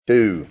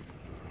2.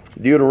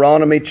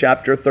 Deuteronomy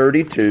chapter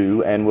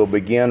 32, and we'll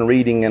begin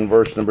reading in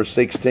verse number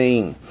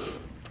 16.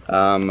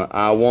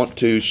 I want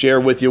to share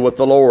with you what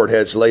the Lord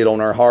has laid on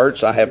our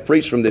hearts. I have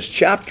preached from this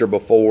chapter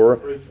before,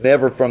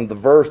 never from the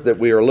verse that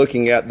we are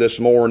looking at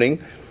this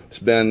morning. It's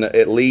been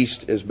at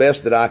least, as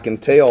best that I can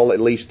tell, at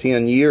least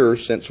 10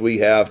 years since we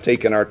have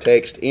taken our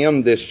text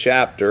in this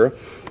chapter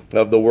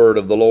of the Word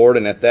of the Lord,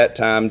 and at that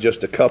time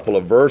just a couple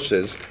of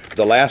verses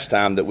the last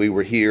time that we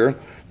were here.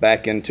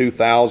 Back in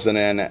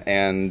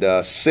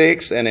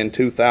 2006 and in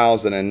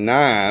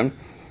 2009,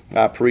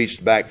 I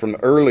preached back from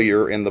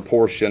earlier in the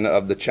portion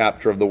of the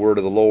chapter of the Word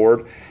of the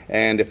Lord.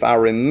 And if I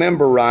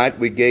remember right,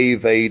 we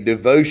gave a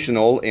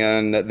devotional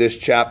in this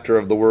chapter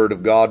of the Word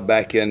of God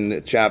back in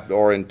in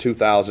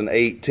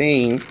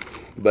 2018.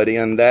 But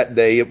in that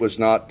day, it was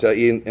not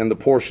in the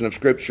portion of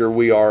Scripture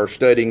we are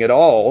studying at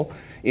all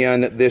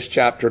in this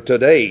chapter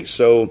today.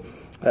 So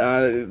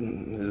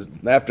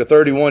after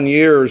 31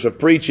 years of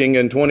preaching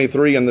and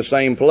 23 in the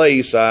same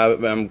place,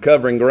 I'm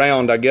covering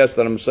ground, I guess,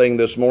 that I'm saying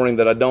this morning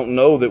that I don't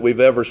know that we've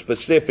ever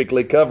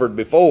specifically covered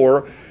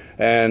before.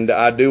 And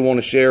I do want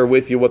to share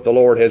with you what the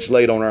Lord has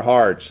laid on our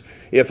hearts.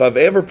 If I've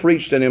ever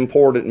preached an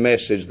important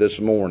message this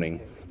morning,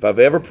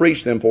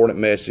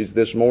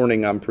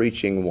 I'm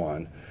preaching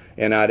one.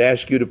 And I'd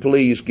ask you to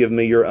please give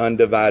me your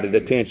undivided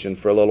attention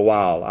for a little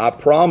while. I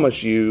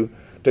promise you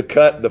to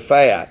cut the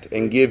fat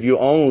and give you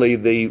only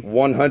the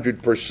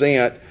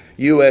 100%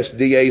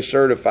 USDA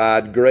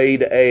certified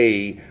grade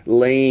A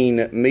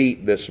lean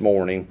meat this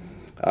morning.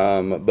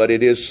 But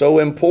it is so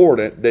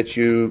important that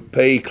you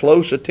pay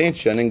close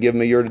attention and give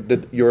me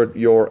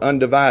your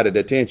undivided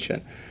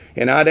attention.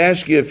 And I'd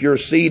ask you, if you're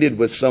seated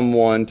with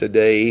someone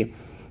today,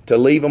 to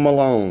leave them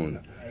alone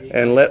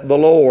and let the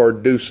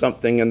Lord do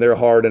something in their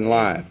heart and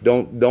life.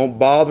 Don't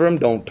bother them.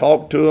 Don't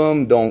talk to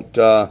them.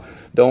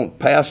 Don't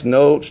pass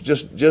notes.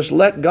 Just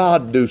let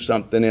God do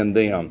something in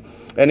them.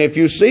 And if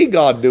you see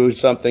God do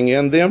something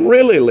in them,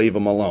 really leave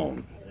them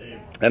alone.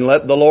 And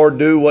let the Lord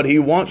do what He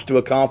wants to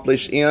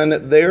accomplish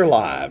in their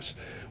lives.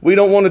 We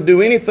don't want to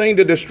do anything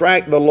to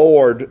distract the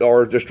Lord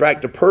or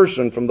distract a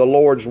person from the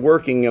Lord's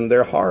working in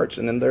their hearts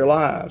and in their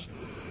lives.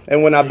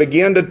 And when I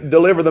begin to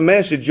deliver the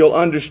message, you'll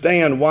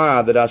understand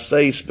why that I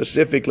say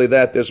specifically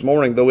that this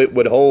morning, though it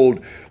would hold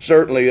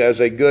certainly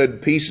as a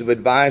good piece of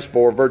advice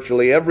for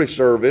virtually every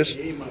service,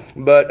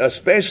 but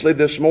especially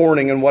this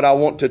morning and what I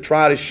want to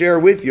try to share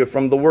with you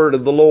from the Word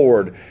of the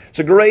Lord. It's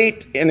a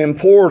great and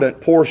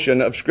important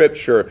portion of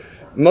Scripture.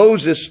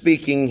 Moses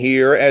speaking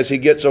here as he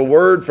gets a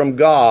word from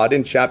God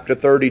in chapter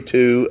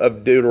 32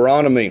 of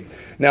Deuteronomy.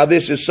 Now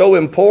this is so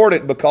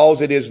important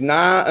because it is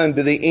nigh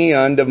unto the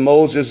end of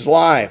Moses'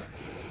 life.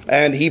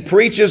 And he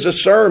preaches a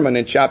sermon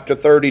in chapter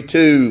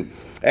 32,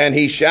 and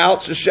he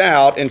shouts a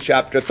shout in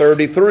chapter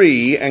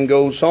 33 and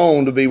goes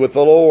home to be with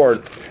the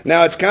Lord.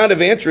 Now it's kind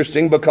of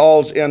interesting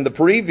because in the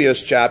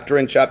previous chapter,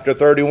 in chapter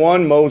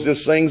 31,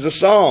 Moses sings a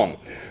song.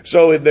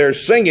 So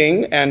there's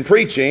singing and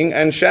preaching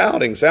and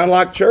shouting. Sound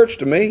like church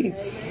to me.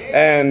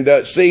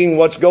 And seeing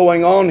what's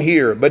going on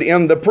here. But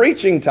in the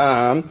preaching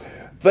time,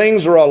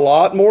 things are a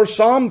lot more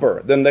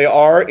somber than they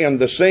are in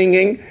the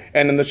singing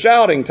and in the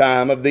shouting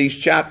time of these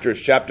chapters.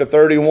 Chapter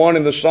 31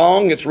 in the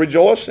song, it's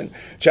rejoicing.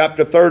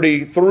 Chapter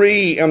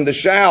 33 in the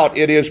shout,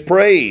 it is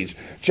praise.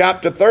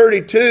 Chapter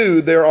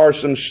 32, there are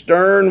some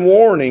stern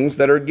warnings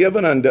that are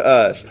given unto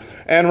us.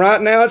 And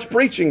right now it's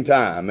preaching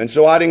time. And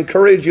so I'd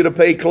encourage you to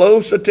pay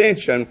close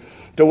attention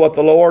to what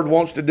the Lord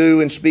wants to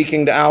do in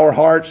speaking to our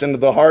hearts and to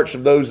the hearts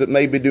of those that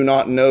maybe do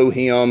not know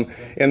Him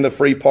in the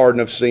free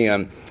pardon of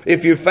sin.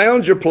 If you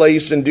found your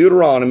place in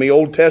Deuteronomy,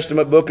 Old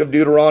Testament book of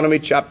Deuteronomy,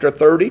 chapter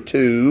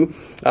 32,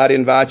 I'd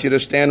invite you to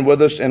stand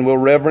with us and we'll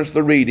reverence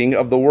the reading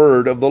of the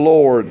Word of the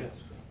Lord.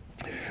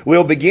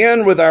 We'll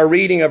begin with our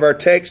reading of our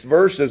text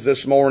verses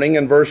this morning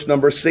in verse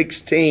number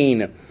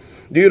 16.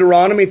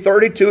 Deuteronomy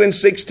 32 and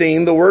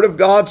 16, the Word of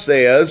God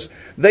says,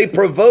 "They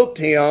provoked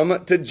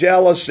him to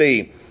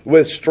jealousy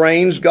with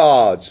strange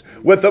gods.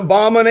 With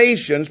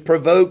abominations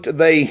provoked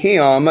they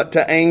him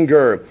to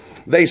anger.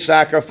 They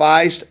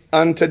sacrificed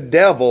unto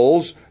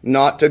devils,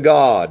 not to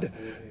God.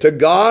 To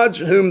gods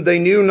whom they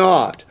knew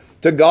not.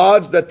 To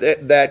gods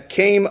that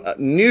came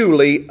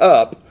newly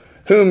up,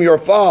 whom your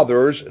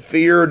fathers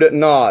feared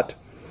not.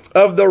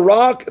 Of the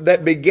rock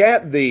that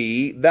begat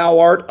thee, thou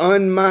art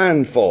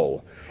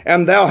unmindful.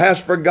 And thou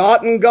hast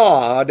forgotten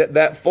God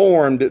that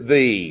formed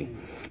thee.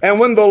 And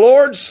when the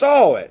Lord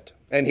saw it,"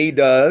 and He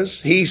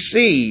does, He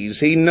sees,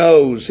 He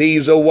knows,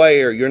 He's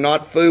aware. You're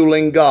not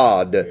fooling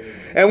God.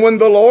 "And when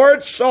the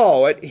Lord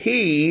saw it,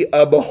 He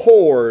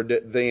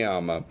abhorred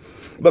them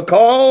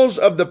because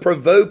of the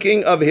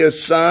provoking of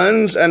His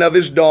sons and of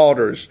His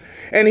daughters.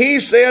 And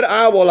He said,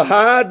 I will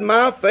hide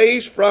my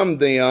face from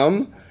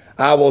them.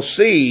 I will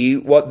see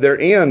what their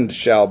end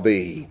shall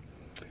be.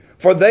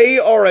 For they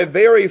are a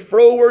very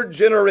froward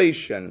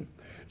generation,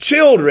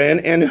 children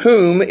in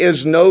whom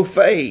is no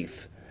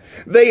faith.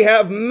 They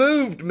have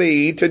moved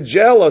me to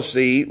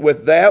jealousy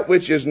with that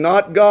which is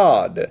not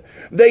God.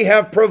 They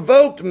have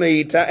provoked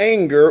me to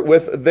anger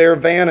with their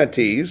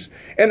vanities,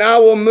 and I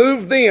will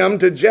move them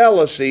to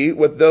jealousy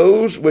with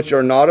those which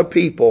are not a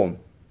people.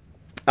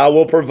 I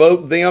will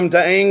provoke them to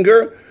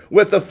anger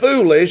with a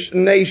foolish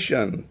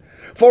nation.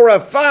 For a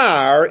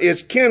fire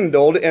is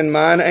kindled in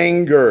mine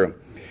anger,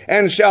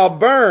 and shall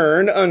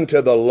burn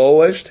unto the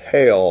lowest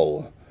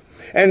hell,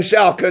 and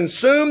shall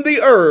consume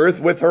the earth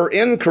with her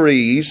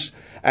increase,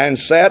 and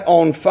set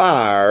on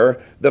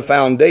fire the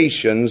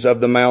foundations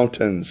of the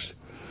mountains.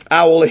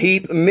 I will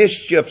heap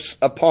mischiefs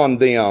upon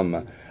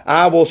them.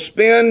 I will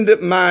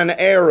spend mine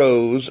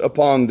arrows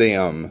upon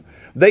them.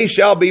 They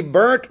shall be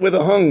burnt with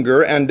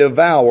hunger and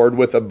devoured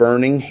with a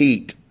burning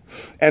heat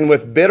and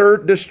with bitter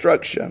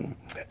destruction.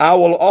 I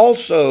will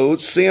also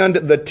send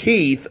the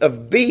teeth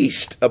of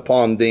beasts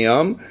upon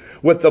them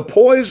with the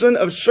poison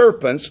of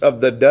serpents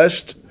of the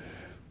dust.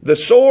 The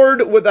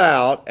sword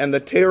without and the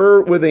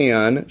terror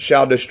within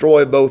shall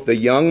destroy both the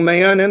young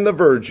man and the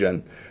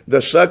virgin,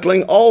 the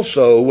suckling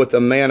also with the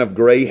man of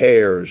gray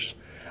hairs.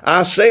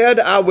 I said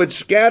I would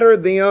scatter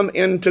them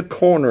into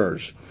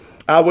corners.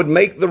 I would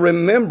make the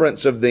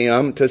remembrance of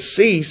them to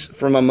cease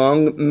from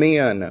among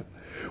men.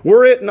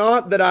 Were it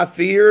not that I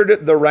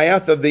feared the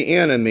wrath of the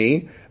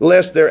enemy,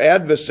 lest their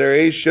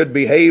adversaries should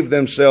behave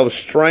themselves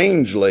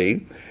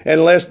strangely,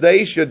 and lest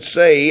they should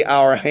say,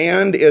 our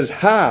hand is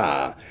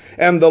high,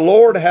 and the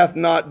Lord hath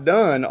not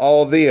done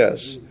all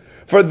this.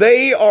 For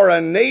they are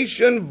a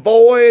nation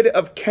void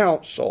of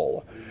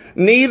counsel,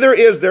 neither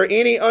is there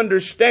any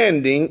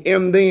understanding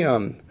in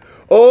them.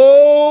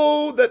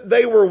 Oh, that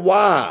they were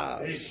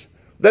wise,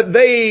 that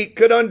they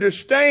could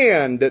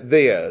understand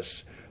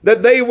this,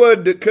 that they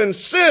would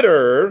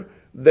consider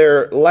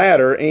their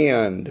latter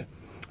end.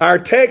 Our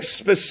text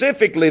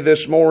specifically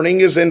this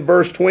morning is in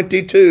verse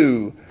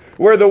 22,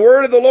 where the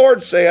word of the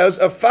Lord says,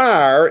 a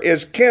fire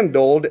is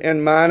kindled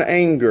in mine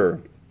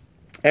anger,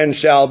 and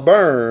shall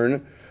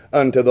burn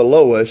unto the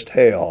lowest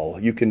hell.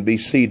 You can be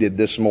seated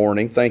this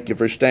morning. Thank you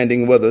for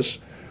standing with us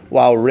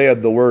while I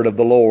read the word of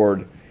the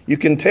Lord. You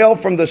can tell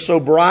from the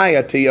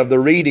sobriety of the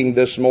reading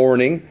this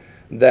morning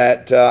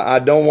that I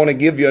don't want to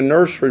give you a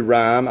nursery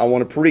rhyme. I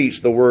want to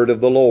preach the word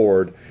of the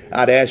Lord.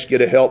 I'd ask you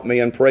to help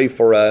me and pray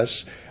for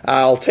us.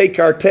 I'll take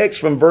our text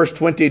from verse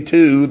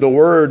 22, the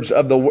words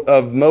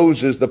of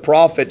Moses, the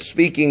prophet,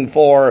 speaking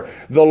for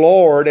the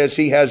Lord as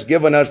he has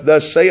given us,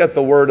 thus saith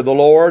the word of the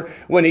Lord,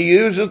 when he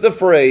uses the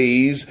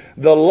phrase,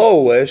 the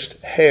lowest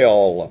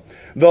hell.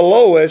 The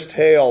lowest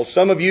hell.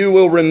 Some of you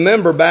will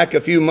remember back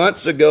a few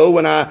months ago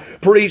when I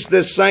preached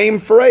this same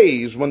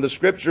phrase, when the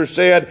scripture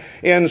said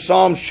in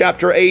Psalms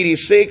chapter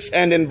 86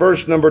 and in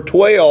verse number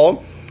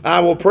 12,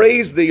 I will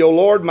praise thee, O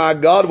Lord my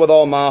God, with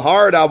all my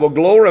heart. I will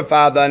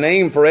glorify thy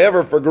name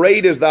forever, for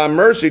great is thy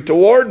mercy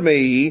toward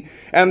me,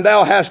 and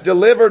thou hast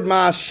delivered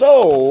my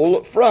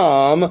soul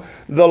from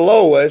the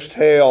lowest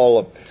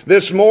hell.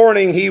 This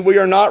morning, we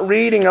are not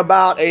reading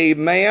about a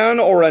man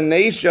or a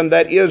nation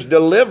that is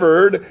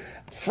delivered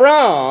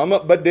from,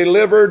 but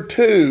delivered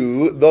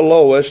to the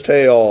lowest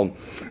hell.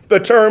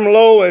 The term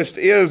lowest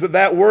is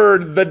that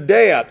word, the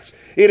depths.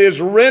 It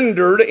is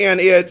rendered in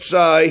its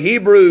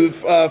Hebrew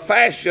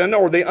fashion,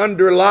 or the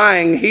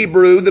underlying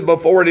Hebrew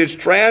before it is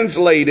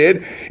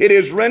translated. It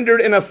is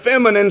rendered in a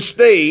feminine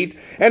state,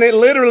 and it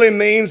literally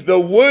means the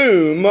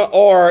womb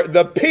or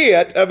the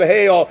pit of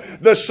hell,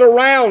 the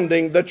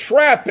surrounding, the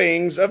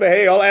trappings of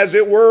hell, as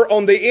it were,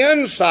 on the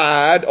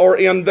inside or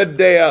in the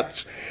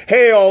depths.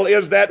 Hell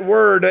is that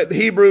word,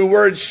 Hebrew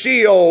word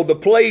Sheol, the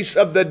place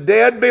of the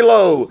dead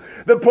below,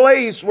 the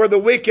place where the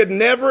wicked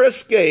never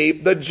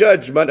escape the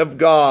judgment of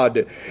God.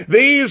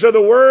 These are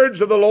the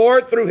words of the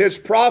Lord through his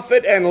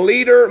prophet and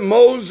leader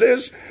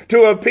Moses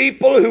to a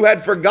people who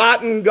had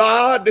forgotten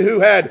God,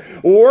 who had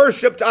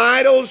worshiped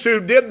idols,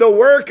 who did the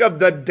work of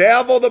the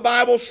devil. The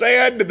Bible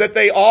said that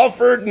they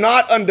offered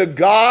not unto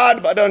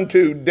God, but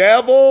unto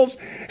devils,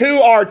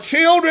 who are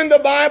children, the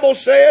Bible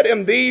said,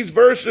 in these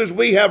verses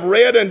we have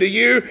read unto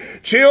you,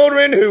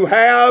 children who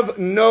have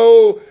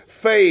no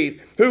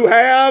faith. Who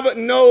have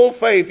no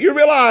faith. You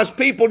realize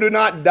people do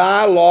not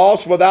die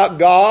lost without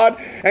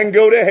God and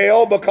go to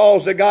hell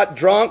because they got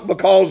drunk,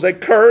 because they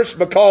cursed,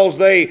 because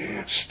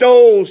they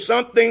stole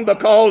something,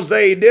 because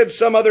they did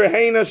some other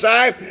heinous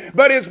act,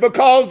 but it's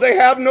because they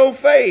have no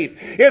faith.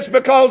 It's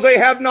because they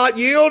have not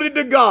yielded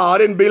to God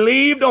and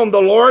believed on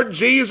the Lord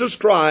Jesus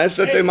Christ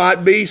that they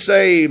might be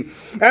saved.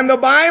 And the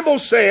Bible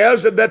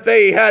says that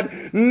they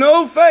had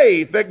no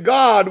faith that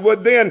God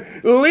would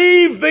then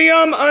leave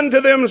them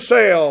unto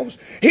themselves.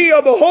 He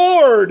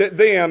abhorred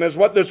them, is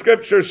what the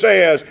scripture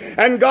says.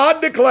 And God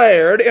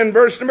declared in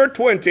verse number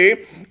 20,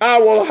 I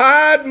will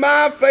hide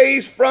my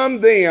face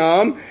from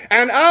them,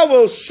 and I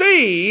will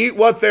see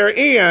what their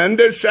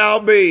end shall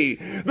be.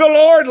 The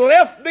Lord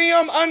left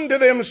them unto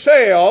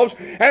themselves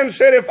and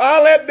said, if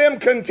I let them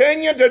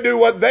continue to do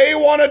what they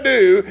want to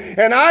do,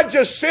 and I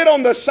just sit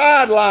on the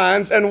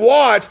sidelines and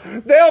watch,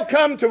 they'll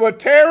come to a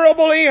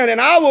terrible end,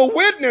 and I will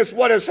witness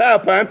what has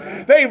happened.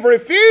 They've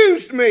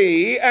refused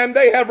me, and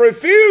they have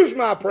refused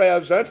my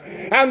presence,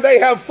 and they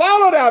have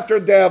followed after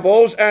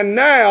devils, and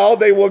now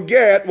they will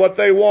get what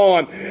they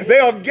want.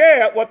 They'll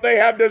get what they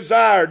have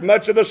desired.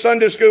 Much of the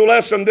Sunday school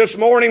lesson this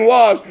morning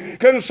was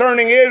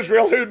concerning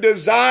Israel, who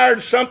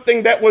desired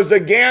something that was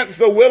against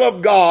the will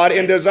of God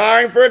in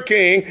desiring for a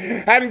king.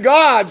 And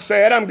God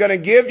said, I'm going to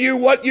give you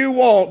what you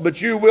want,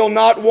 but you will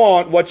not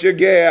want what you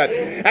get.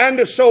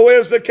 And so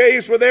is the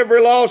case with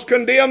every lost,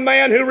 condemned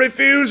man who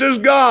refuses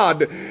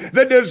God.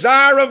 The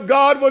desire of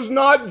God was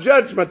not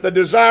judgment. The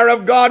desire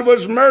of God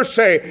was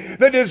mercy.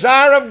 The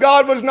desire of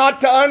God was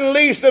not to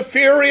unleash the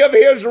fury of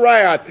His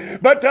wrath,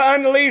 but to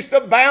unleash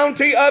the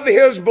bounty of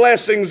His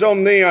blessings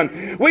on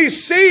them. We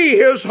see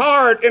His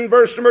heart in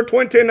verse number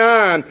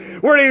 29,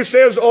 where He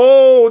says,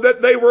 oh,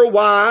 that they were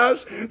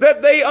wise,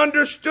 that they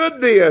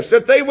understood this,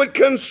 that they would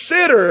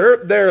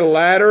consider their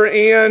latter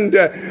end.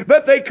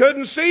 But they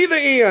couldn't see the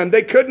end.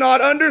 They could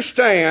not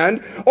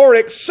understand or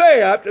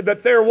accept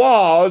that there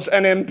was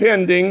an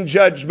impending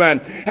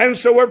judgment. And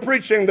so we're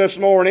preaching this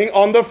morning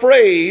on the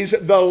phrase,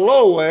 the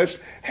lowest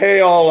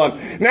hell.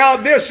 Now,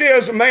 this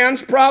is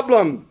man's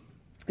problem.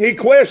 He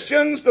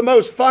questions the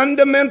most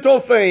fundamental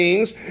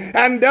things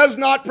and does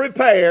not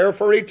prepare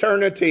for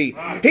eternity.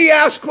 He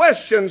asks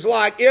questions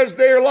like, is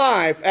there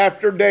life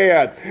after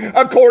death?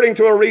 According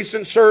to a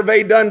recent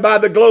survey done by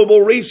the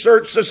Global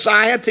Research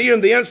Society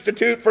and the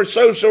Institute for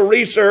Social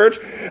Research,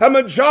 a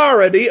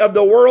majority of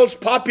the world's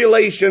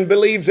population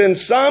believes in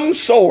some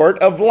sort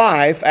of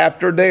life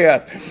after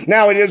death.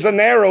 Now, it is a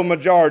narrow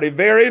majority,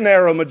 very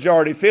narrow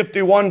majority,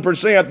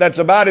 51%. That's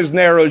about as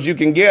narrow as you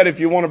can get if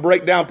you want to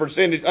break down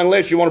percentage,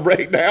 unless you want to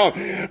break down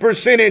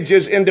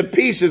percentages into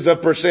pieces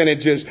of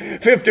percentages.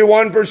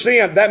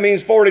 51%, that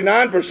means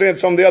 49%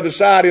 is on the other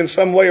side in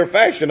some way or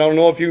fashion. I don't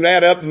know if you can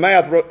add up the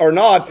math or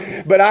not,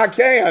 but I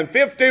can.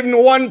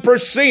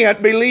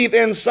 51% believe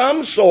in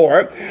some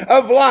sort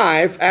of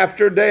life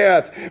after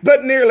death.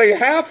 But nearly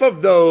half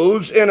of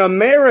those in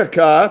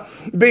America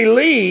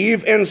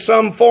believe in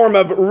some form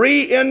of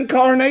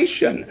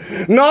reincarnation,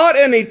 not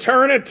an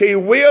eternity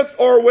with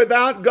or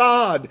without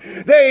God.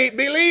 They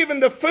believe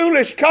in the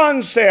foolish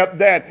concept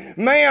that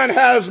man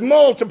has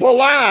multiple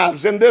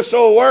lives in this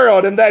old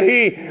world and that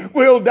he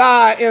will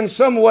die in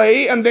some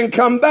way and then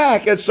come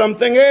back as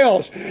something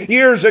else.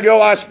 Years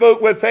ago, I spoke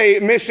with a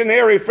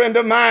missionary friend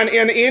of mine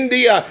in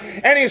India,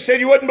 and he said,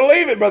 you wouldn't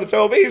believe it, Brother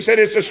Toby. He said,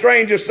 it's the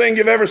strangest thing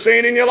you've ever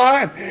seen in your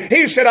life.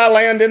 He said, I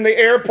land in the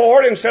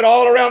airport, and said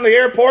all around the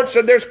airport,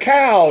 said there's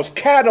cows,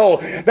 cattle,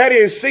 that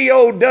is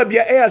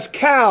C-O-W-S,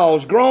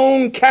 cows,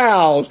 grown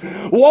cows,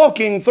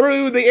 walking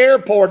through the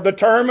airport, the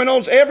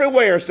terminals,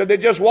 everywhere. Said they're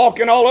just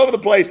walking all over the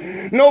place.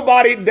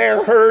 Nobody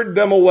dare herd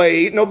them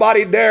away.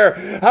 Nobody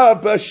dare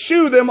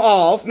shoo them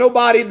off.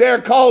 Nobody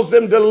dare cause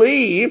them to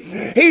leave.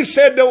 He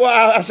said,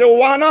 I said, well,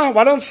 why not?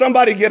 Why don't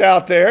somebody get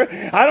out there?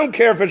 I don't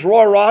care if it's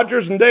Roy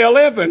Rogers and Dale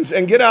Evans,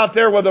 and get out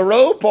there with a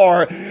rope,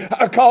 or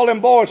call them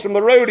boys from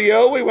the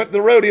rodeo. We went to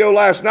the rodeo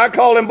last night.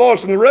 Call them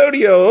boys from the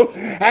rodeo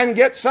and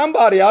get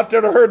somebody out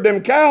there to herd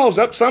them cows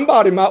up.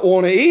 Somebody might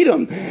want to eat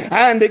them,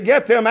 and to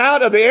get them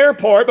out of the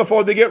airport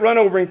before they get run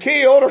over and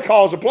killed, or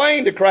cause a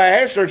plane to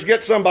crash, or to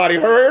get somebody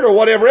hurt, or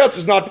whatever else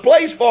is not the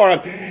place for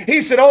them.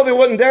 He said, oh, they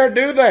wouldn't dare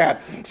do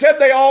that. Said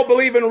they all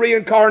believe in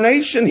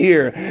reincarnation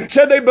here.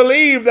 Said they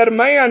believe that a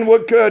man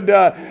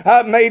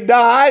may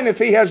die, and if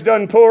he has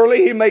done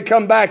poorly, he may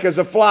come back as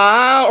a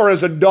fly or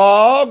as a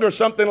dog or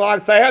something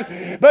like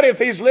that. But if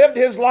he's lived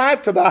his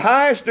life to the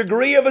highest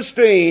degree of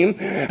esteem,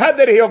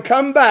 that he'll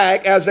come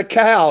back as a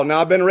cow.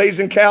 Now, I've been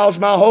raising cows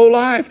my whole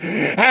life,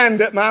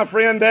 and my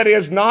friend, that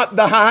is not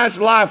the highest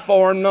life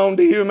form known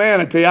to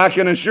humanity. I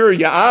can assure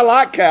you, I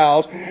like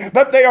cows,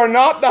 but they are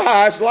not the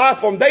highest life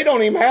form. They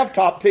don't even have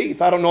top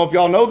teeth. I don't know if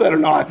y'all know that or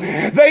not.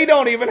 They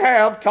don't even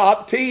have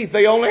top teeth.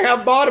 They only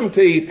have bottom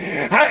teeth.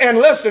 And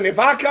listen, if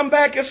I come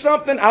back as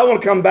something, I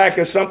want to come back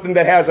as something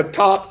that has a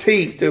top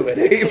teeth to it.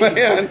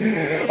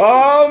 Amen.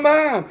 Oh,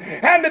 man.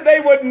 And they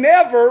would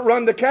never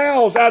run the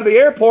cows out of the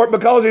airport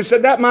because he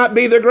said that might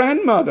be their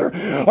grandmother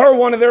or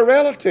one of their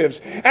relatives.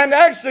 And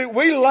actually,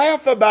 we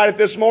laugh about it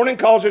this morning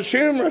because it's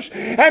humorous.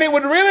 And it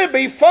would really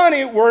be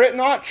funny were it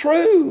not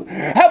true.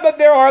 But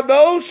there are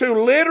those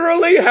who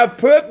literally have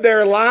put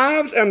their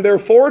lives and their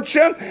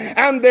fortune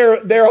and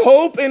their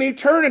hope in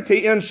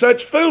eternity in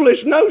such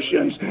foolish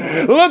notions,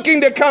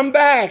 looking to come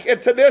back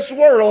into this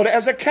world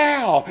as a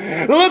cow,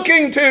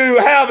 looking to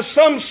have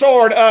some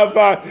sort of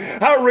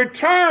a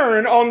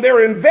return on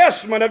their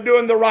investment of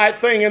doing the right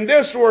thing in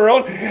this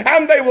world,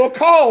 and they will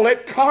call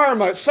it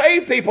karma.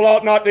 Saved people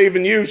ought not to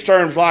even use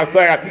terms like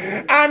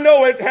that. I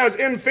know it has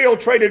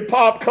infiltrated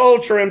pop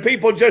culture, and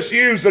people just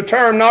use the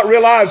term not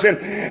realizing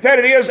that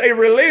it is a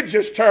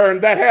religious term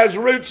that has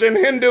roots in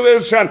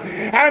Hinduism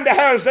and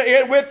has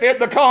with it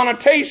the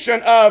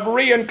connotation of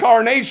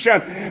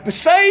reincarnation.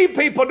 Saved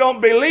people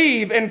don't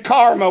believe in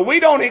karma. We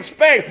don't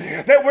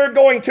expect that we're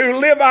going to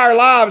live our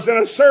lives in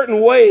a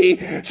certain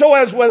way so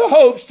as with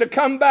hopes to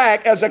come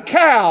back as a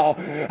cow.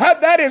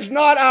 That is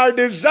not our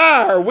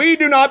desire. We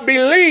do not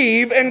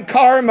believe in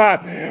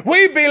karma.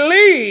 We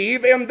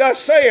believe in thus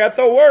saith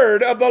the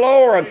word of the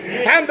Lord.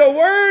 And the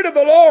word of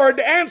the Lord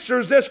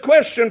answers this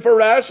question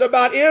for us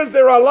about is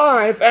there a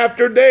life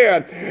after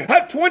death.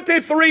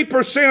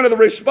 23% of the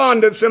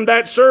respondents in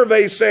that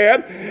survey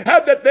said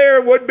that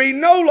there would be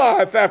no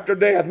life after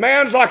death.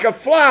 Man's like a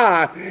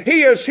fly.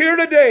 He is here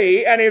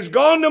today and is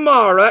gone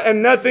tomorrow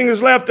and nothing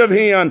is left of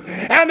him.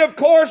 And of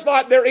course,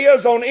 like there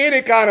is on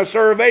any kind of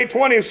survey,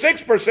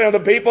 26% of the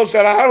people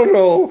said, I don't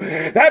know.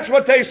 That's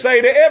what they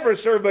say to every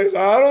survey.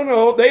 I don't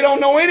know. They don't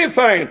know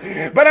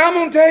anything. But I'm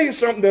going to tell you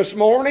something this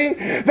morning.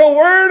 The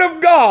Word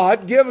of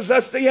God gives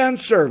us the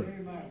answer.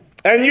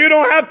 And you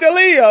don't have to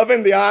live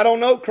in the I don't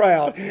know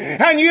crowd.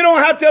 And you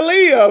don't have to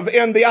live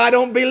in the I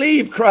don't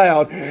believe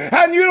crowd.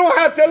 And you don't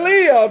have to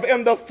live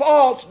in the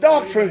false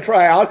doctrine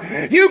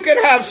crowd. You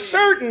can have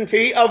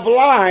certainty of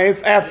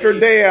life after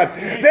death.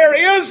 There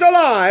is a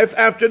life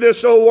after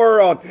this old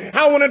world.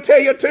 I want to tell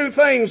you two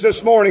things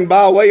this morning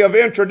by way of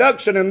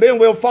introduction, and then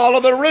we'll follow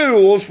the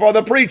rules for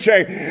the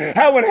preaching.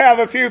 I would have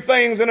a few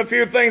things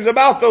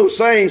about those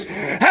things.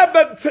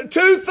 But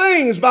two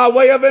things by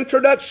way of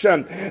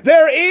introduction.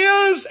 There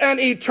is an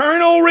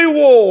eternal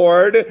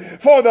reward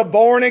for the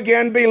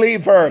born-again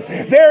believer.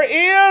 There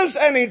is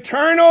an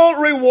eternal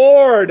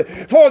reward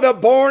for the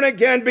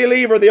born-again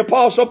believer. The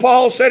Apostle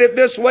Paul said it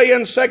this way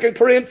in 2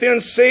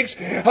 Corinthians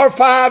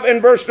 5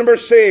 and verse number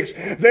 6.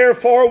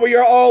 Therefore we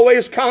are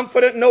always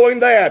confident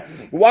knowing that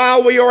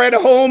while we are at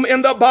home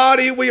in the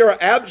body, we are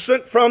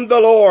absent from the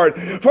Lord.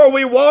 For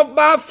we walk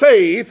by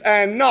faith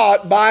and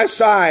not by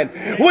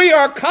sight. We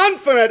are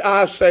confident,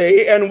 I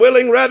say, and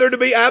willing rather to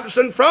be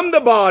absent from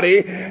the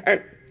body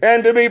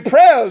and to be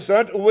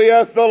present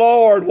with the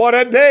Lord. What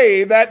a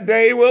day that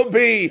day will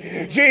be.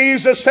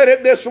 Jesus said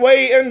it this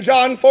way in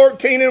John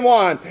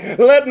 14:1.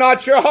 Let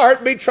not your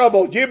heart be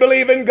troubled. You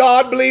believe in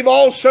God, believe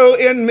also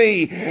in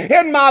me.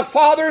 In my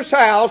Father's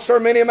house are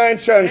many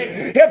mansions.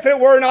 If it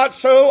were not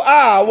so,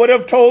 I would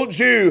have told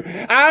you.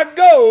 I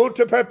go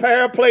to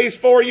prepare a place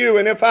for you.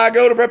 And if I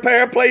go to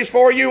prepare a place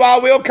for you, I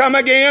will come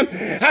again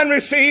and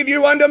receive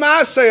you unto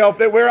myself,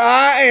 that where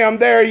I am,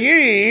 there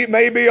ye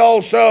may be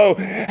also.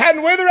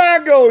 And whither I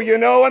go, you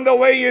know, and the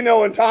way you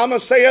know. And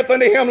Thomas saith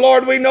unto him,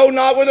 Lord, we know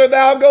not whither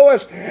thou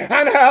goest,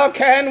 and how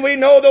can we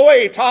know the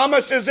way?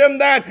 Thomas is in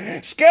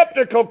that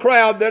skeptical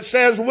crowd that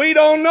says, we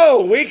don't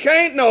know, we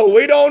can't know,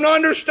 we don't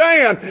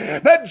understand.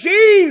 But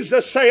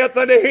Jesus saith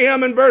unto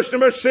him in verse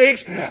number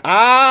 6,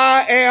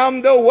 I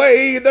am the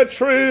way, the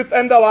truth,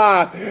 and the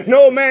life.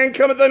 No man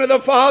cometh unto the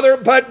Father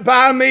but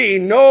by me.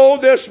 Know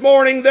this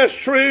morning this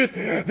truth.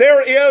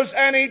 There is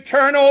an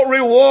eternal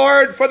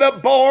reward for the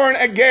born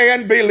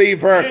again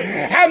believer.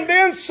 And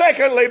then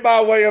secondly,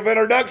 by way of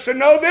introduction,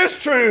 know this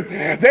truth.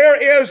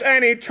 There is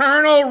an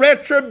eternal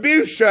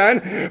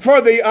retribution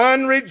for the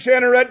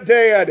unregenerate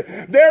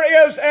dead.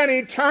 There is an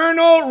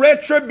eternal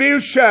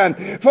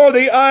retribution for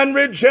the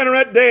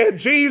unregenerate dead.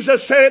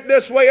 Jesus said it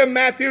this way in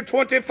Matthew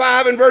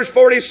 25 and verse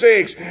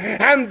 46.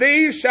 And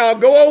these shall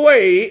go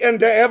away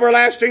into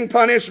everlasting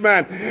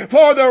punishment,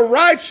 for the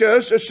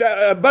righteous,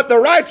 but the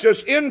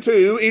righteous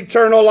into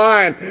eternal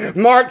life.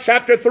 Mark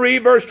chapter 3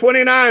 verse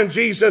 29,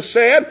 Jesus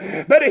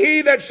said, but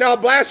he that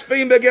shall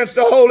blaspheme against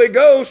the Holy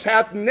Ghost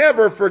hath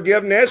never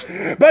forgiveness,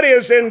 but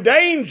is in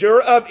danger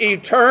of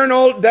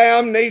eternal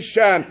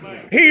damnation.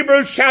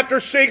 Hebrews chapter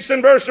 6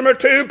 and verse number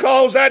 2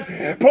 calls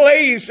that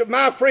place,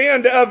 my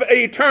friend, of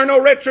eternal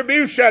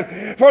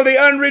retribution. For the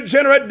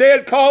unregenerate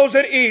dead calls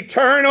it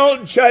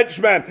eternal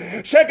judgment.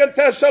 2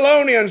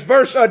 Thessalonians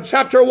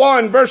chapter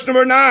 1 verse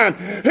number 9,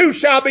 who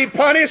shall be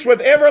punished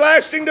with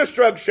everlasting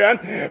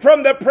destruction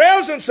from the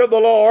presence of the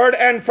Lord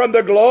and from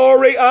the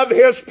glory of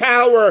his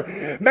power.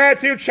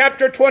 Matthew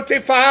chapter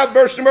 25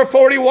 verse number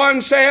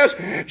 41 says,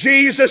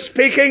 Jesus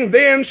speaking,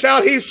 then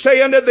shall he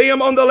say unto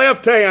them on the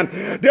left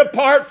hand,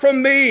 depart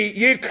from me,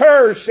 ye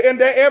cursed,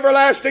 into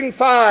everlasting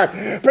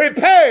fire,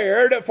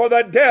 prepared for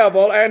the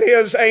devil and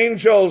his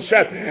angels.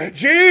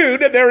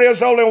 Jude, there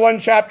is only one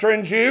chapter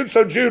in Jude,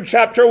 so Jude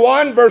chapter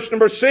 1 verse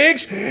number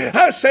 6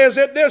 says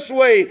it this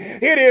way,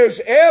 it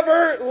is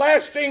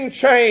everlasting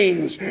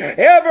change.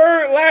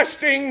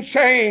 Everlasting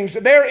change.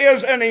 There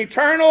is an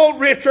eternal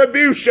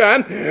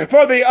retribution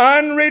for the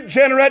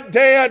unregenerate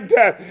dead.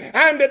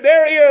 And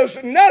there is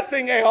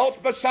nothing else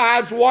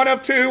besides one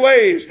of two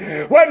ways.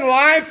 When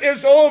life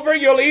is over,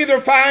 you'll either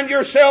find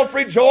yourself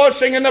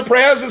rejoicing in the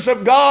presence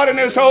of God and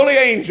his holy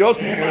angels,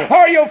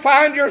 or you'll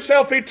find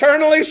yourself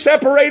eternally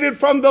separated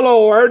from the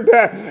Lord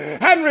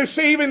and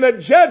receiving the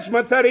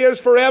judgment that is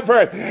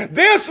forever.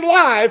 This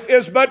life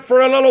is but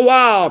for a little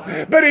while,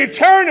 but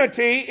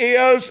eternity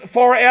is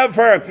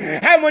forever.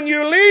 And when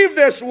you leave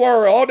this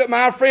world,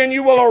 my friend,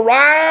 you will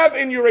arrive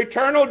in your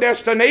eternal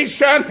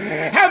destination,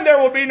 and there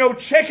will be no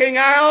checking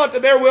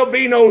out, there will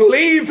be no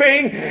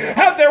leaving,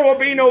 there will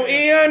be no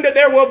end,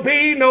 there will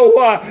be no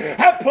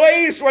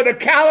place where the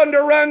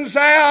calendar runs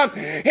out.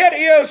 It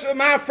is,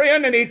 my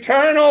friend, an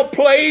eternal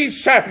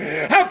place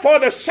for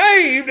the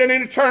saved, an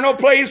eternal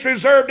place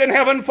reserved in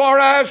heaven for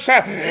us.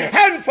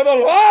 And for the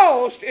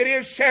lost, it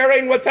is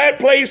sharing with that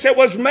place that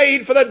was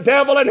made for the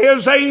devil and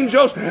his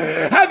angels,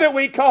 that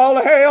we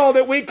call hell,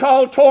 that we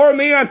call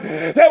torment,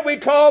 that we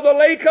call the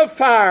lake of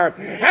fire.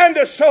 And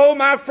so,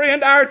 my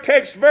friend, our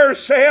text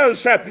verse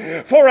says,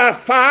 for a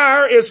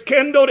fire is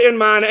kindled in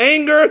mine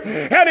anger,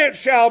 and it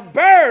shall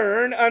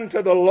burn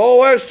unto the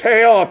lowest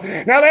hell.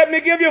 Now let me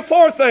give you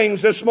 4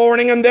 things this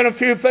morning, and then a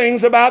few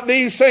things about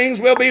these things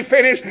will be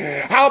finished.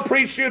 I'll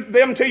preach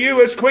them to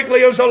you as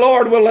quickly as the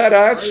Lord will let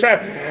us.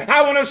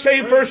 I want to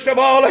say, first of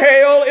all,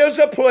 hell is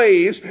a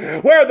place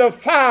where the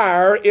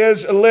fire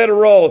is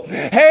literal.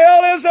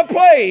 Hell is a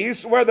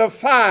place where the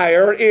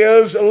fire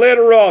is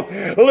literal.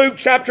 Luke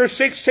chapter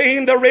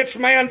 16, the rich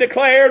man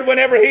declared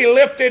whenever he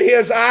lifted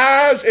his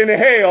eyes in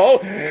hell,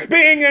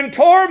 being in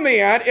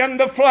torment in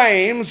the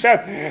flames,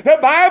 the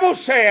Bible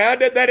said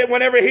that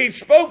whenever he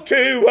spoke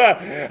to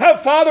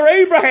Father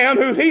Abraham,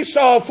 who he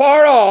saw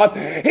far off,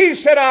 he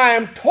said, I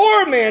am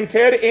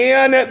tormented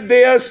in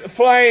this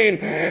flame.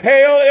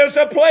 Hell is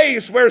a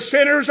place where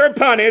sinners are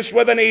punished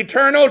with an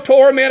eternal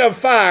torment of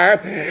fire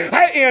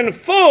in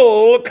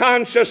full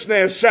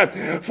consciousness.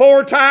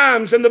 4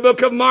 times in the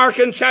book of Mark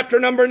in chapter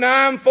number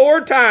 9,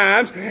 4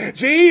 times,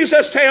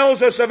 Jesus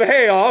tells us of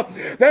hell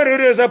that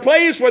it is a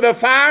place where the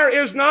fire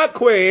is not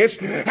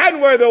quenched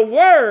and where the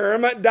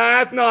worm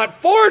dieth not.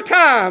 4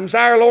 times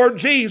our Lord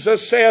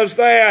Jesus says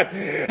that.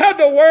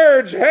 The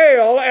words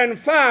hell and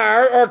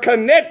fire are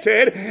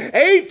connected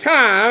 8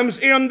 times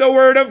in the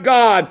Word of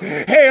God.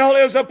 Hell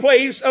is a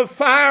place of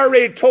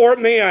fiery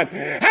torment.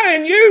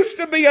 And it used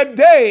to be a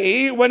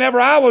day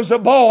whenever I was a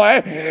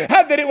boy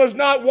that it was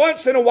not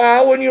once in a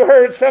while when you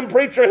heard some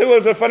preacher who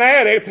was a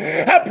fanatic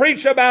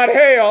preach about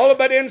hell,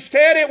 but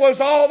instead it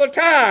was all the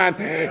time.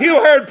 You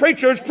heard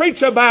preachers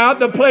preach about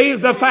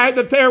the fact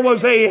that there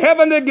was a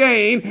heaven to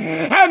gain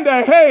and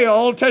a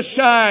hell to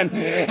shun.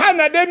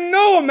 And I didn't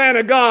know a man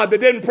of God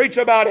that didn't preach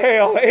about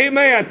hell.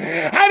 Amen.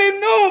 I didn't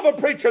know of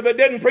a preacher that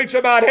didn't preach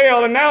about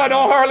hell, and now I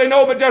don't hardly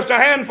know but just a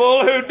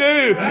handful who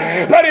do.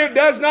 But it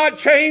does not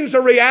change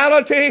the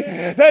reality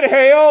that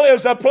hell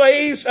is a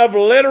place of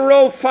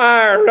literal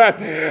fire.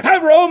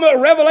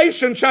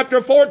 Revelation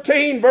chapter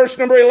 14 verse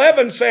number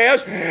 11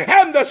 says,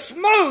 and the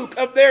smoke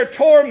of their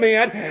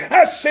torment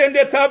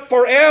ascendeth up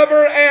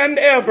forever and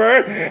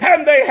ever,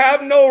 and they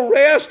have no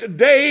rest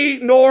day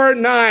nor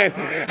night.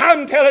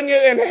 I'm telling you,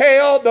 in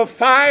hell the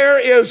fire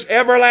is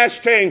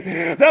everlasting.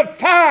 The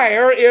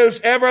fire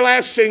is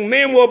everlasting.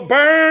 Men will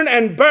burn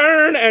and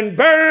burn and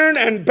burn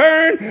and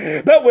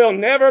burn, but will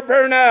never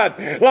burn up.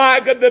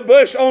 Like the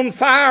bush on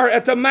fire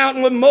at the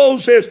mountain with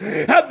Moses,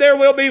 there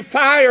will be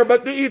fire,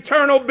 but the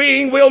eternal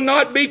being will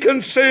not be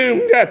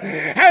consumed.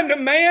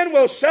 And man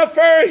will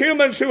suffer,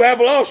 humans who have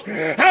lost, who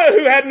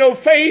had no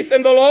faith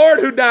in the Lord,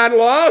 who died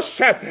lost,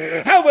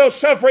 will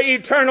suffer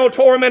eternal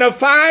torment of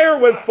fire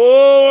with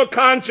full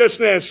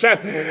consciousness.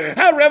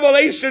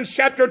 Revelation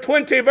chapter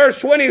 20 verse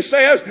 20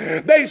 says,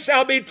 they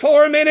shall be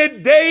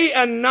tormented day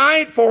and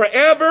night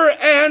forever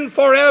and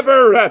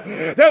forever.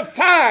 The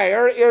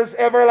fire is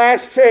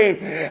everlasting.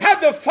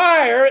 The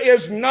fire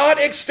is not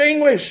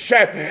extinguished.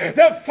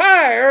 The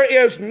fire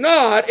is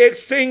not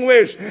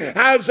extinguished.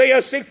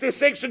 Isaiah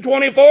 66 and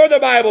 24, the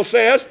Bible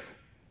says,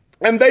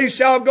 and they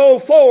shall go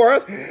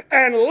forth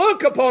and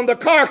look upon the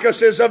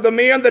carcasses of the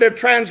men that have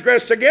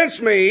transgressed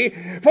against me,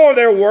 for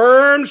their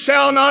worms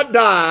shall not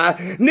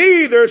die,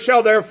 neither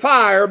shall their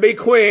fire be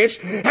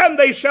quenched, and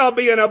they shall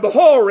be an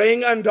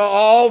abhorring unto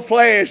all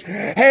flesh.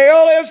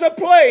 Hell is a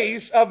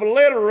place of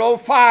literal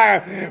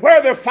fire,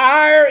 where the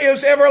fire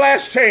is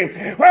everlasting,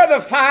 where the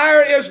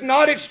fire is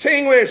not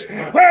extinguished,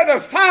 where the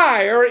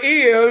fire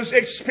is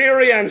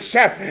experienced.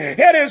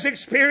 It is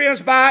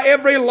experienced by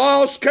every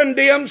lost,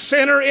 condemned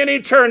sinner in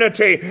eternity.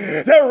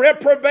 The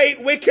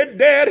reprobate, wicked,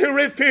 dead who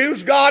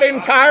refuse God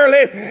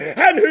entirely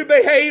and who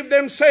behave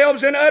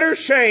themselves in utter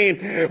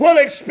shame will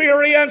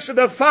experience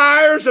the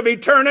fires of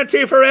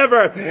eternity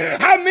forever.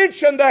 I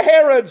mentioned the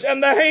Herods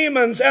and the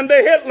Hamans and the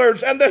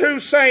Hitlers and the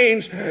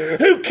Husseins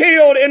who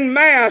killed in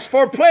mass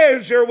for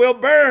pleasure will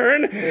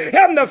burn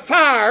in the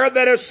fire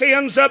that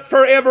ascends up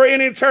forever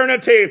in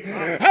eternity.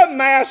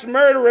 Mass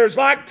murderers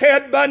like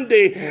Ted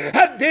Bundy,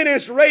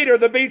 Dennis Rader,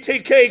 the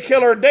BTK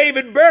killer,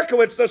 David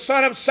Berkowitz, the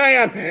son of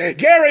Sam,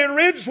 Gary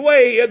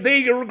Ridgway,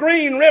 the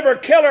Green River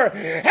Killer,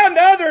 and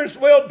others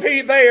will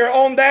be there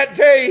on that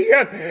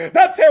day.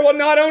 But there will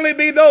not only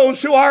be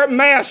those who are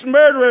mass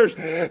murderers,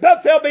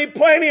 but there'll be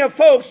plenty of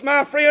folks,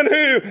 my friend,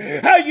 who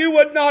you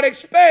would not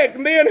expect,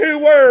 men who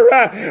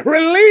were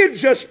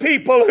religious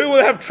people who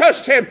have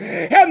trusted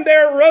in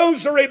their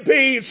rosary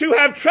beads, who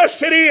have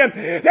trusted in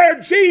their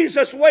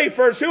Jesus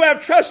wafers, who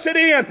have trusted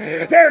in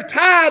their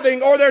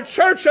tithing or their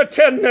church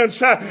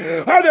attendance or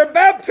their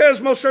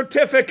baptismal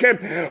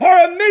certificate or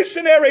a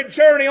missionary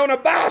journey on a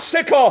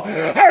bicycle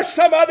or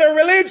some other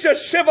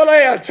religious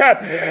shibboleth.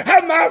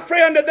 And my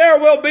friend, there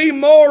will be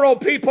moral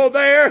people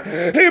there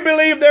who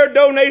believe their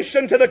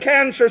donation to the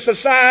Cancer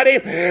Society,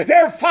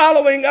 their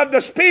following of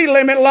the speed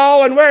limit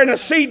law and wearing a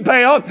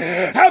seatbelt,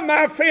 and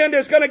my friend,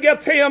 is going to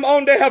get them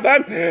onto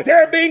heaven.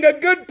 Their being a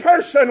good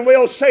person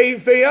will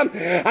save them.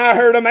 I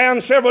heard a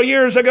man several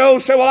years ago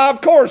say, well,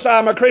 of course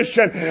I'm a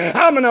Christian.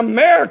 I'm an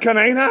American,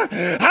 ain't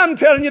I? I'm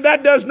telling you,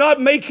 that does not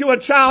make you a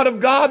child of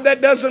God.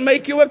 That doesn't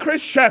make you a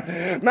Christian.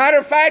 Matter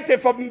of fact,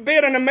 if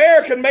being an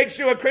American makes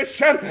you a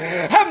Christian,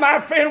 my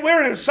friend,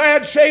 we're in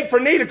sad shape for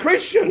need of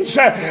Christians.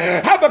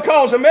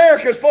 Because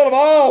America is full of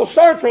all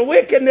sorts of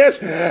wickedness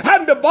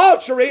and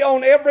debauchery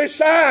on every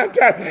side.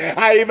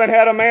 I even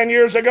had a man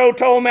years ago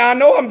told me, I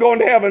know I'm going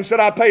to heaven, said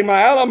I pay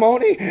my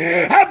alimony.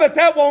 But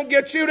that won't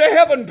get you to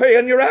heaven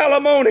paying your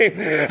alimony.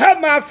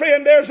 My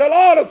friend, there's a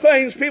lot of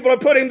things people are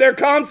putting their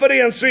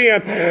confidence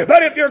in.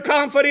 But if your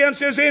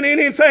confidence is in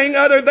anything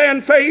other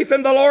than faith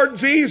in the Lord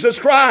Jesus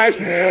Christ,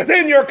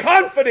 then your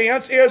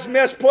confidence is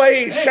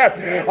misplaced.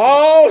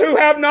 All who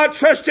have not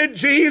trusted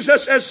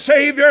Jesus as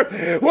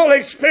Savior will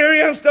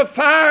experience the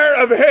fire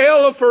of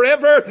hell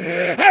forever.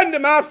 And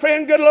my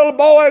friend, good little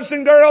boys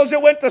and girls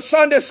that went to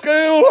Sunday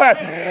school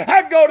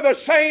and go to the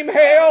same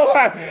hell.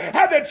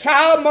 And the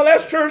child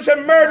molesters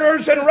and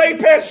murderers and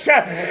rapists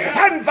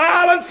and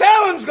violent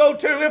felons go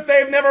to if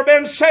they've never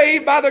been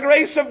saved by the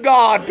grace of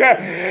God.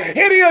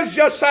 It is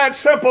just that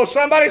simple.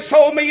 Somebody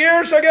told me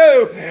years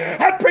ago,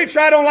 that preacher,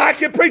 I don't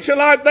like you preaching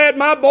like that.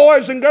 My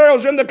boys and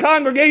girls in the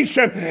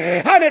congregation,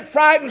 and it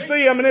frightens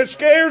them and it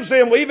scares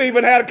them. We've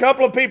even had a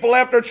couple of people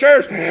after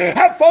church,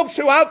 have folks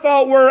who I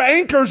thought were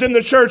anchors in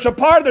the church, a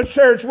part of the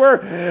church, were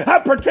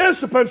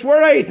participants,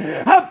 were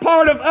a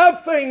part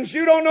of things.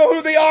 You don't know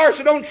who they are,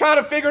 so don't try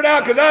to figure it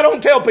out, because I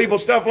don't tell people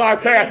stuff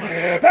like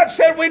that. That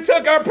said, we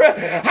took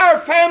our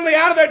family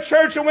out of that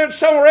church and went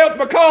somewhere else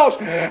because,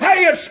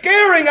 hey, it's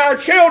scaring our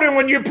children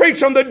when you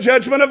preach on the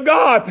judgment of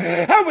God,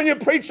 and when you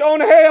preach on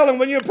hell, and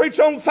when you preach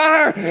on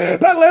fire.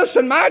 But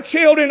listen, my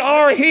children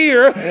are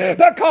here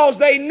because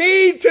they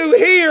need to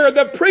hear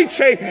the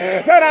preaching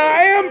that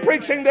I am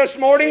preaching this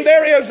morning.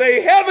 There is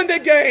a heaven to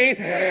gain,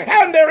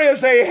 and there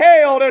is a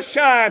hell to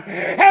shine.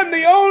 And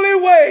the only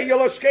way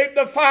you'll escape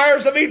the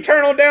fires of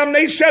eternal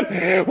damnation,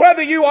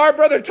 whether you are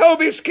Brother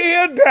Toby's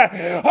kid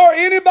or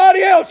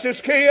anybody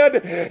else's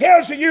kid,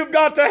 is you've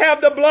got to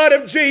have the blood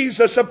of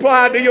Jesus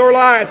applied to your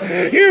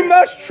life. You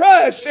must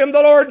trust in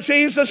the Lord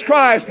Jesus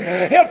Christ.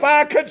 If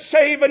I could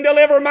save and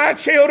deliver my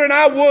children,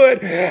 I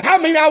would. I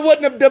mean, I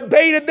wouldn't have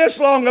debated this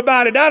long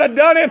about it. I'd have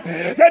done it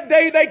the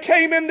day they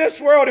came in this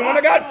world. And when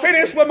I got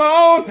finished with my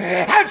own,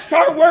 I'd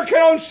start working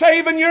on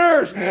saving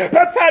yours.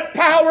 But that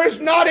power is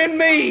not in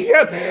me.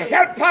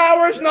 That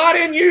power is not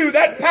in you.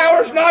 That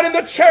power is not in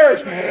the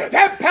church.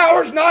 That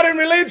power is not in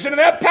religion.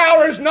 That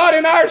power is not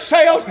in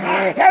ourselves.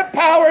 That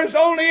power is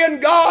only in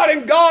God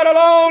and God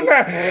alone.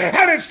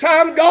 And it's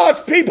time God's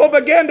people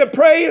begin to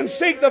pray and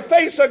seek the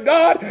face of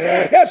God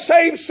that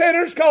saves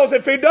sinners, because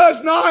if He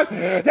does not,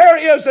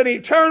 there is an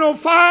eternal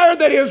fire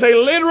that is a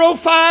literal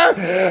fire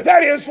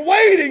that is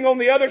waiting on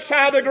the other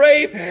side of the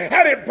grave,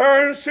 and it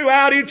burns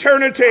throughout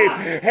eternity.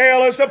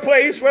 Hell is a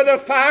place where the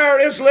fire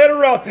is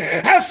literal.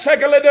 And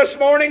secondly, this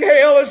morning,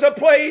 hell is a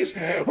place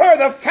where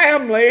the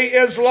family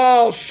is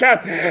lost.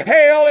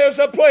 Hell is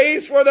a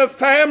place where the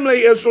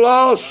family is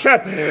lost.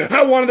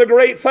 One of the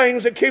great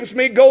things that keeps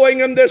me going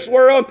in this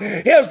world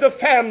is the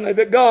family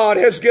that God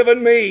has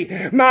given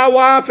me. My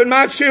wife and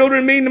my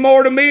children mean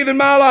more to me than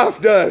my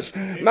life does.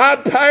 My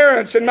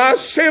parents and my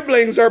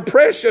siblings are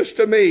precious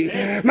to me.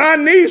 My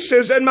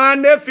nieces and my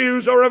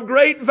nephews are of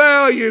great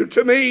value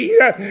to me.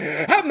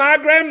 My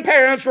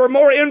grandparents were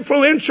more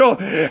influential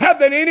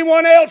than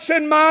anyone else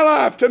in my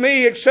life to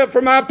me, except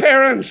for my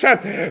parents.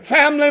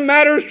 Family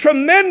matters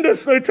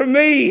tremendously to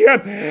me.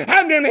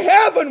 And in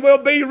heaven we'll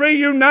be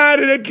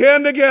reunited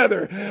again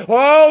together.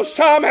 Oh,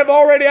 some have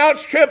already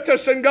outstripped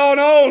us and gone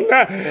on.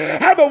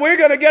 But we're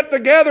going to get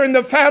together in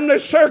the family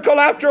circle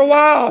after a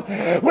while.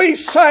 We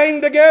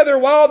sang together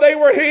while they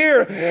were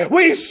here.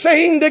 We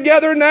sing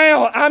together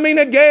now. I mean,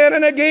 again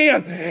and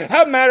again.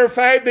 As a matter of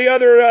fact, the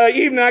other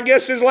evening, I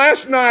guess is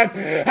last night,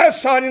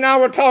 as Sonia and I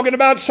were talking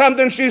about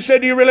something, she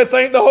said, do you really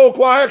think the whole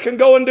choir can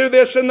go and do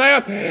this and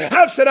that?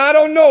 I said, I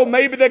don't know.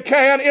 Maybe they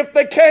can. If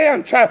they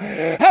can't,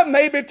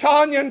 maybe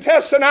Tanya and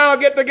Tess and I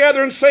will get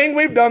together and sing.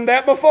 We've done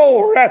that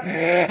before.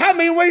 I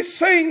mean, we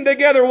sing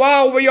together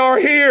while we are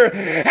here,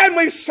 and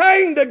we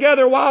sang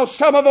together while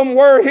some of them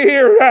were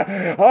here.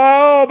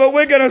 Oh, but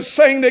we're going to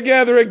sing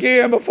together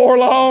again. and before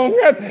long,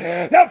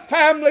 the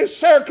family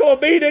circle will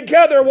be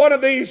together one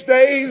of these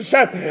days.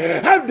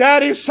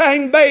 Daddy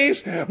sang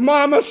bass,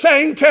 Mama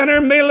sang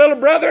tenor, me and little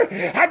brother,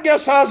 I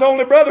guess I was the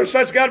only brother, so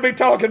it's got to be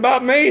talking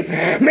about me. Me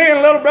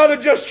and little brother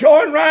just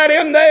joined right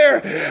in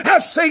there. I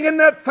sing in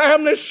that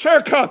family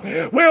circle.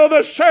 Will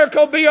the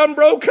circle be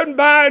unbroken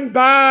by and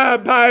by,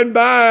 by and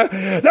by?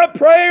 The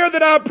prayer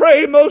that I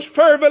pray most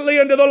fervently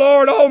unto the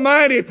Lord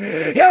Almighty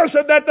is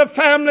that the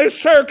family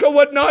circle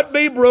would not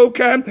be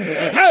broken.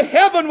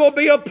 Heaven will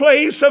be a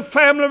place of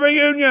family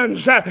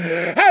reunions,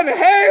 and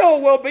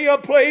hell will be a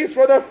place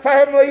where the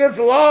family is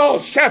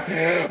lost.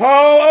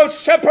 Oh, of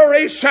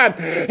separation.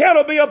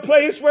 It'll be a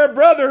place where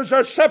brothers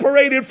are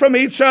separated from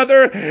each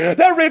other.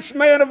 The rich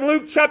man of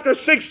Luke chapter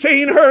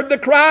 16 heard the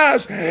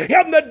cries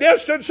in the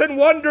distance and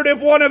wondered if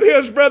one of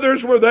his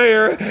brothers were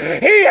there.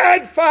 He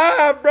had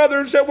 5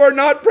 brothers that were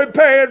not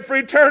prepared for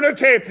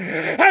eternity,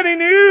 and he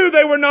knew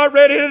they were not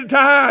ready to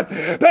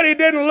die, but he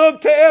didn't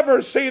look to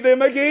ever see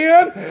them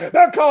again,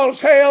 because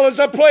hell is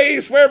a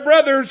place where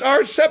brothers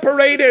are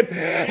separated.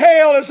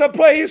 Hell is a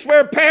place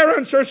where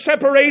parents are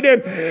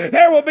separated.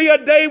 There will be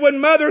a day when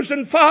mothers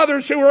and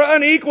fathers who are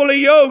unequally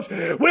yoked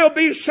will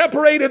be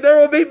separated. There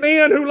will be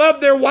men who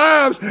love their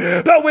wives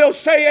but will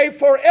say a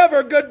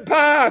forever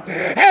goodbye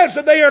as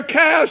they are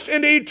cast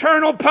into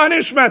eternal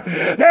punishment.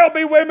 There'll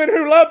be women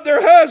who love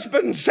their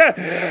husbands,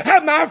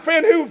 and my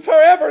friend, who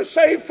forever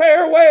say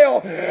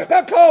farewell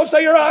because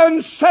they are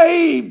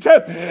unsaved.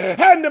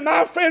 And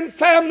my friend,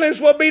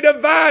 families will be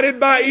divided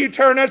by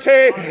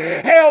eternity.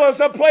 Hell is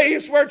a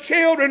place where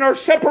children are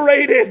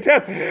separated.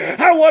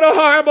 And what a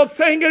horrible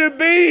thing it would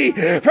be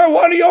for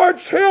one of your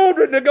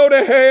children to go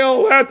to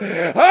hell.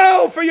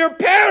 Oh, for your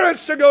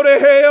parents to go to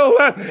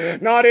hell.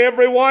 Not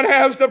everyone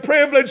has the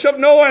privilege of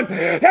knowing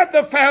that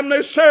the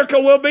family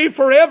circle will be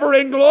forever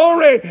in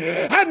glory.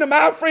 And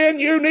my friend,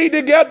 you need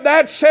to get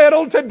that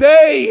settled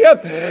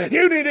today.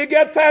 You need to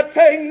get that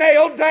thing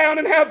nailed down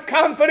and have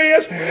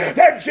confidence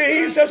that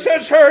Jesus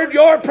has heard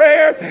your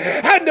prayer.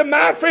 And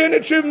my friend,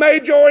 that you've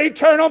made your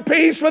eternal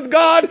peace with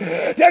God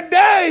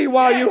today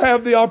while you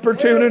have the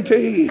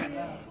opportunity.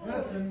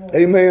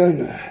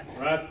 Amen.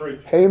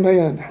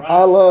 Amen.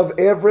 I love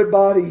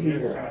everybody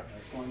here.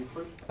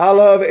 I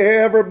love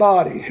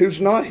everybody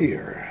who's not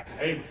here.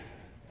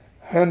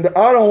 And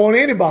I don't want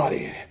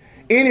anybody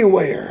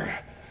anywhere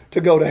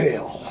to go to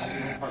hell.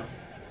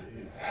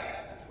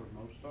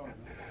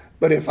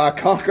 But if I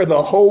conquer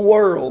the whole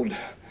world,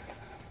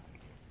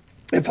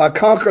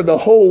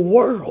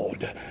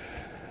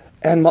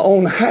 and my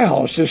own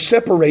house is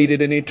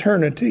separated in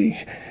eternity,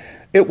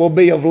 it will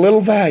be of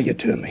little value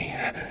to me.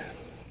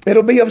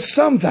 It'll be of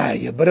some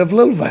value, but of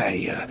little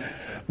value.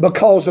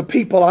 Because the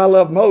people I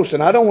love most,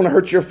 and I don't want to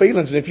hurt your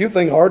feelings, and if you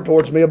think hard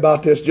towards me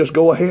about this, just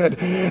go ahead.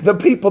 The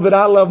people that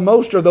I love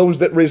most are those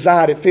that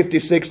reside at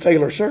 56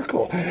 Taylor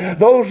Circle.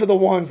 Those are the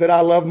ones that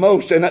I love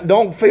most, and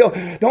don't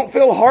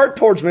feel hard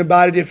towards me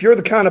about it. If you're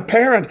the kind of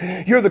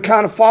parent, you're the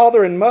kind of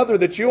father and mother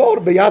that you ought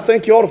to be, I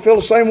think you ought to feel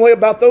the same way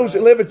about those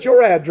that live at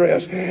your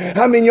address.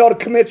 I mean, you ought to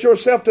commit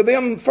yourself to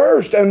them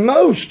first and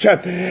most.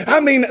 I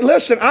mean,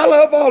 listen, I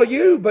love all of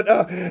you, but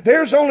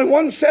there's only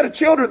one set of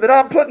children that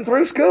I'm putting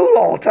through school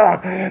all the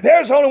time.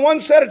 There's only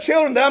one set of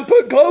children that I'm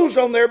putting clothes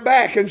on their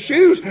back and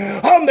shoes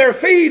on their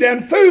feet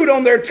and food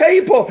on their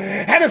table.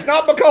 And it's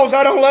not because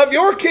I don't love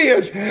your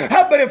kids,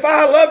 but if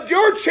I loved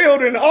your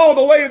children all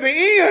the way to the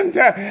end,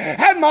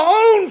 and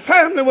my own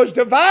family was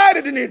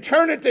divided in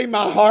eternity,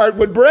 my heart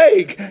would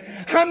break.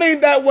 I mean,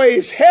 that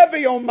weighs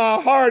heavy on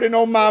my heart and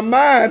on my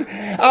mind.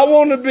 I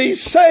want to be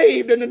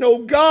saved and to know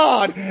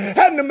God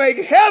and to make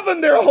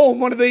heaven their home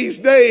one of these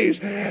days.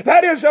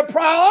 That is a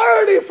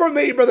priority for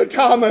me, Brother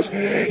Thomas.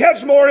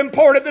 It's more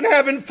important than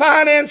having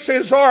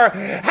finances or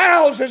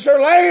houses or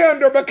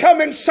land or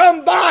becoming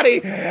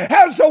somebody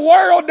as the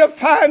world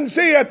defines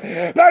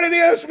it. But it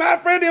is, my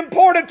friend,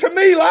 important to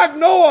me, like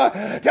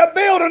Noah, to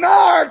build an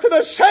ark to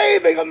the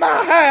saving of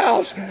my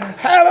house.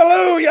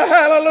 Hallelujah,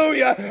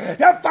 hallelujah.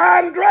 To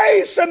find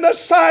grace in the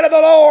sight of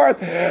the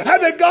Lord,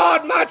 and that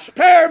God might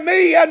spare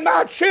me and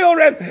my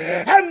children.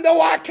 And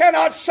though I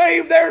cannot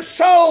save their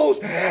souls,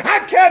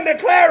 I can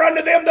declare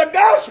unto them the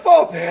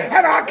gospel,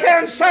 and I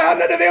can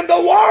sound unto them the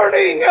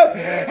warning,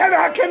 and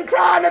I can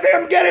cry unto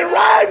them, get it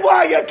right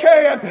while you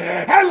can,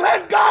 and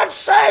let God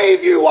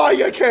save you while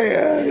you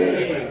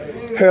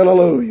can.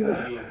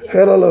 Hallelujah.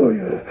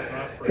 Hallelujah.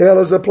 Hell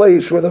is a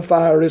place where the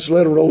fire is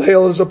literal.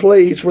 Hell is a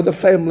place where the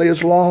family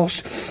is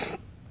lost.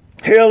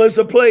 Hell is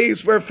a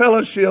place where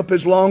fellowship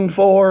is longed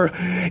for.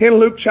 In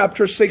Luke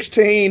chapter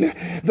 16,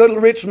 the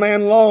rich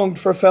man longed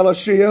for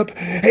fellowship.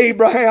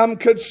 Abraham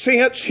could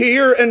sense,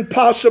 hear, and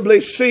possibly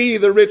see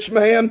the rich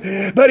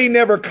man, but he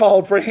never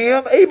called for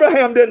him.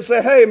 Abraham didn't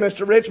say, hey,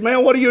 Mr. Rich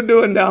Man, what are you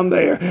doing down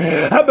there?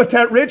 But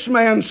that rich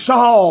man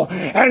saw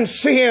and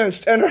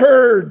sensed and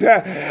heard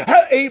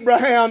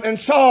Abraham and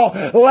saw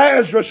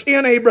Lazarus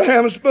in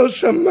Abraham's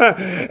bosom.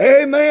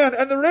 Amen.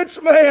 And the rich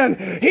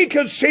man, he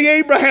could see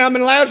Abraham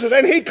and Lazarus,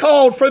 and he called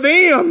called for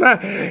them.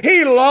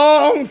 He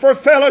longed for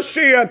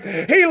fellowship.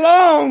 He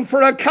longed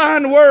for a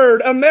kind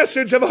word, a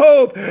message of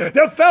hope,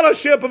 the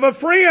fellowship of a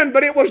friend,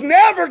 but it was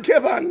never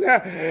given.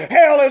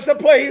 Hell is a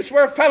place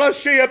where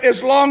fellowship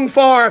is longed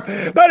for,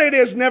 but it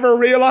is never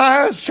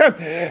realized.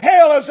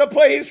 Hell is a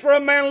place where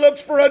a man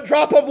looks for a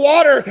drop of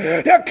water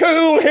to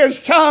cool his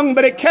tongue,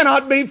 but it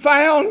cannot be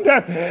found.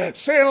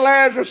 St.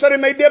 Lazarus said, he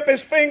may dip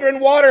his finger in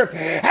water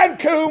and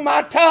cool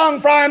my tongue,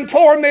 for I am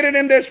tormented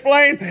in this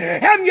flame.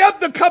 And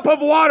yet the cup of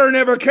water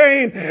never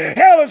came.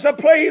 Hell is a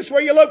place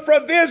where you look for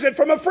a visit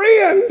from a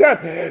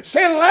friend.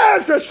 Send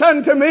Lazarus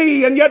unto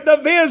me, and yet the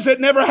visit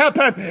never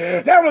happened.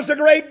 There was a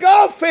great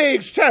gulf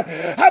fixed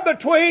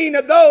between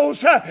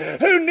those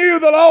who knew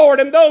the Lord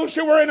and those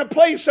who were in a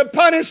place of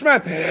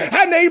punishment.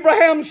 And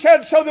Abraham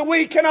said, so that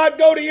we cannot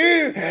go to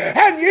you,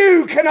 and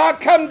you cannot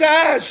come to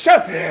us.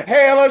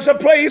 Hell is a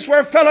place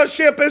where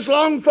fellowship is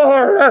longed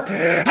for.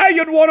 How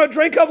you'd want a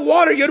drink of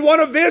water, you'd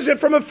want a visit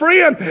from a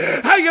friend,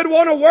 how you'd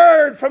want a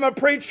word from a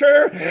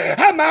preacher.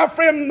 And my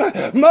friend,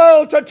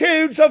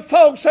 multitudes of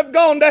folks have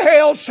gone to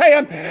hell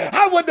saying,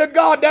 I would to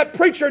God that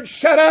preacher'd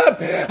shut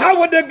up. I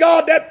would to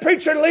God that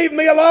preacher'd leave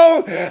me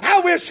alone.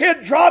 I wish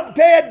he'd drop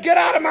dead, get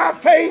out of my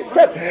face,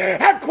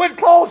 and quit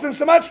causing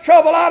so much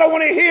trouble. I don't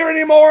want to hear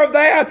any more of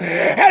that.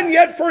 And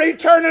yet for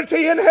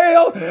eternity in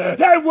hell,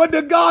 they would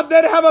to God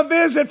that have a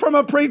visit from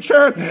a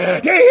preacher.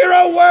 You hear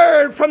a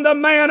word from the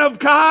man of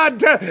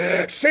God.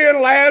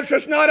 Send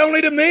Lazarus not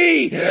only to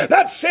me,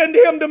 but send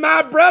him to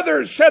my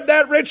brothers, said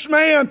that rich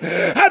man,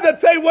 and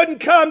that they wouldn't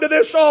come to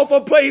this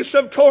awful place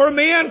of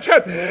torment.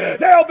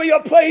 There'll be a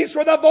place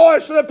where the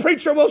voice of the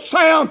preacher will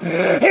sound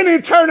in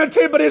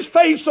eternity, but his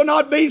face will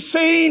not be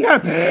seen.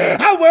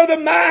 Where the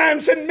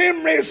minds and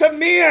memories of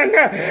men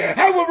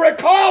will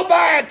recall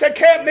back to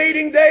camp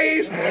meeting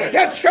days,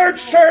 the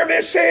church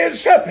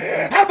services,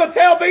 but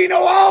there'll be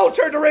no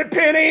altar to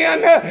repent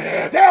in.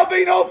 There'll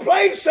be no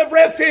place of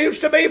refuge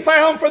to be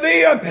found for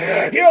them.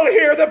 You'll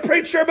hear the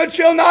preacher, but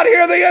you'll not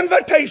hear the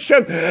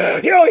invitation.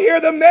 You'll hear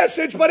the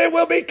message, but it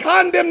will be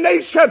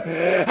condemnation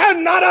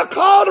and not a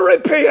call to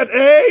repent.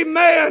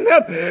 Amen.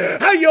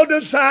 You'll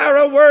desire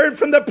a word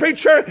from the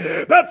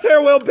preacher, but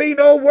there will be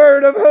no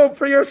word of hope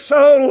for your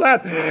soul.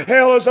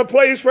 Hell is a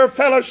place where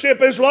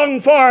fellowship is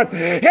longed for,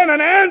 and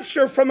an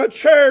answer from a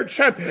church,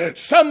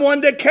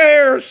 someone to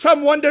care,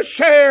 someone to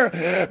share,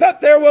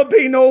 but there will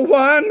be no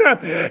one.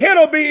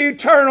 It'll be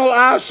eternal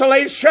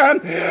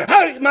isolation.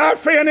 My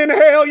friend, in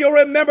hell you'll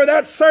remember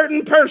that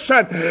certain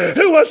person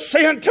who was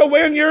sent to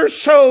win your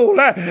soul.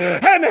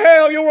 And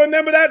hell, you'll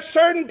remember that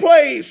certain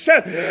place,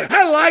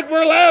 and like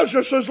where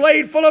Lazarus was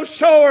laid full of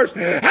sores,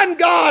 and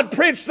God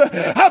pricked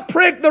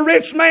the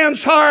rich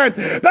man's heart,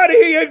 but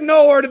he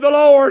ignored the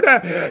Lord.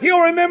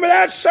 You'll remember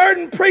that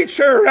certain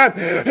preacher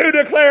who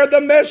declared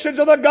the message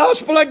of the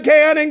gospel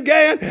again and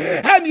again,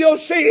 and you'll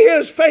see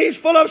his face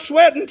full of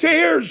sweat and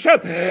tears,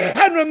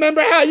 and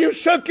remember how you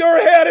shook your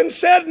head and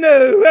said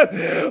no.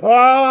 Oh,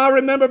 I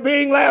remember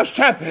being last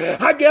time,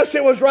 I guess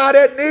it was right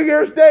at New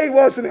Year's Day,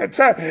 wasn't it?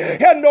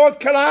 In North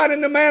Carolina,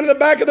 in the man in the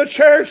back of the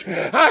church,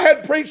 I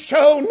had preached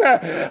on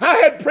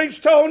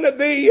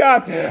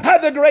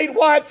the great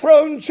white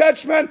throne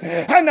judgment,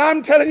 and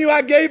I'm telling you,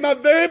 I gave my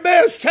very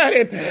best at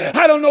it.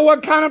 I don't know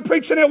what kind of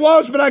preaching it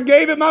was, but I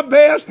gave it my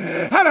best,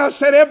 and I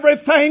said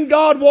everything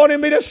God wanted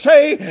me to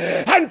say,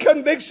 and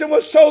conviction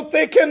was so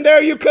thick in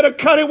there you could have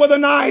cut it with a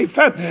knife.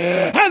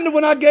 And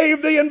when I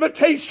gave the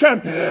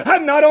invitation,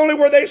 and not only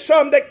were there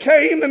some that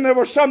came, and there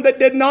were some that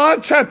did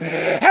not,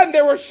 and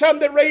there were some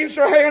that raised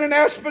their hand and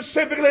asked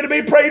specifically to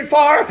be prayed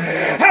for,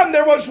 and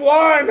there was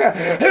one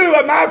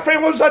who, my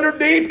friend, was under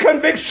deep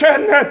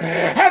conviction,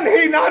 and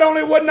he not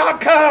only would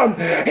not come,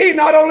 he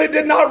not only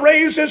did not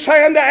raise his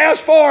hand to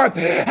ask for, and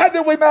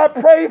that we might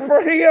pray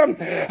for him,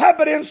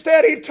 but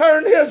instead he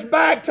turned his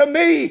back to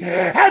me,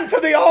 and to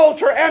the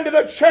altar, and to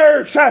the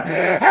church,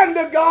 and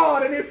to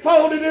God, and he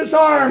folded his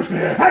arms,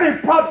 and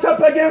he propped up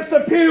against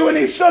the pew, and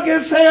he shook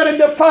his head in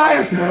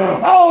defiance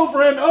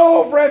over and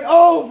over and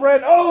over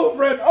and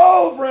over and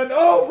over and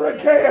over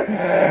again,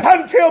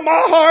 until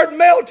my heart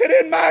melted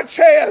in my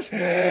chest,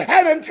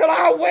 and until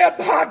I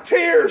wept hot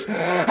tears,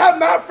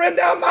 my friend,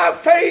 down my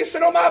face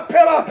and on my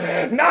pillow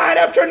night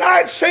after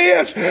night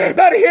since.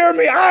 But hear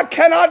me, I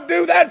cannot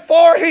do that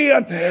for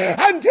him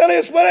until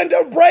he's willing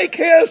to break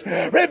his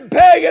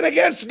rebellion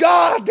against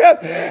God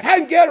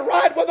and get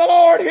right with the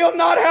Lord. He'll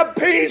not have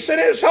peace in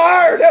his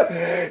heart.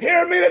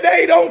 Hear me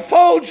today, don't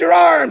fold your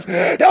arms,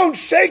 don't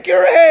shake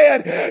your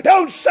head,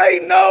 don't say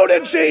no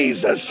to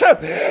Jesus.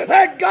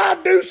 Let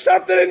God do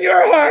something in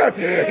your heart.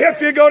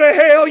 If you go to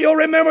hell, you'll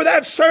remember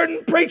that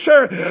certain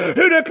preacher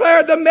who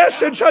declared the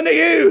message unto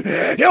you.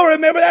 You'll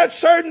remember that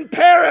certain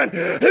parent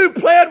who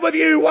pled with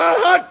you while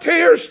hot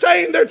tears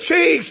stained their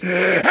cheeks,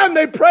 and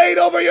they prayed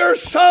over your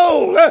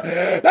soul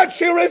that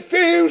you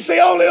refuse the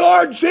only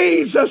Lord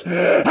Jesus.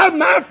 And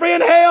my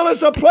friend, hell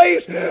is a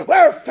place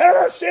where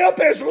fellowship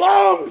is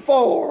longed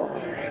for,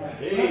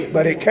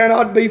 but it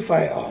cannot be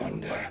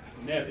found.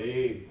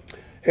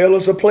 Hell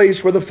is a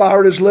place where the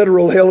fire is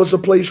literal. Hell is a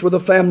place where the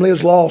family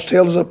is lost.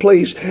 Hell is a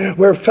place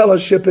where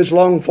fellowship is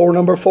longed for.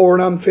 Number 4,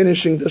 and I'm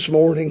finishing this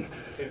morning.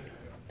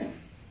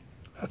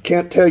 I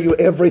can't tell you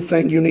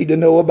everything you need to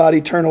know about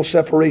eternal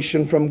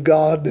separation from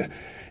God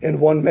in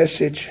one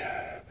message.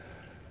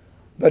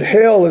 But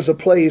hell is a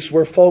place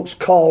where folks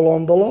call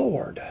on the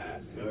Lord.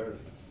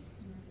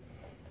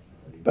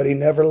 But He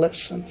never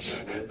listens.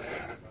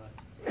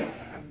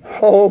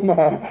 Oh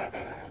my.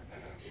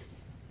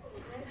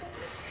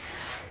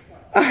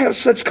 I have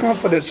such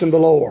confidence in the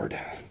Lord.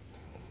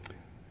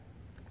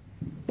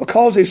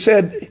 Because He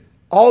said,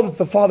 all that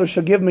the Father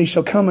shall give me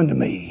shall come unto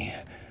me.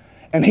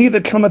 And he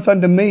that cometh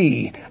unto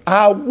me,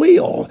 I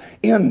will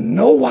in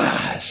no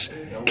wise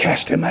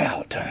cast him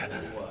out. Do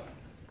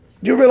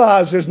you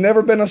realize there's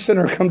never been a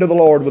sinner come to the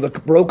Lord with a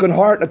broken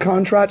heart and a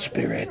contrite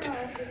spirit,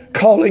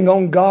 calling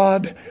on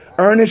God,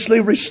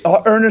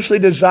 earnestly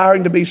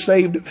desiring to be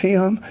saved of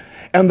Him,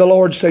 and the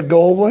Lord said,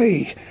 go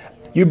away.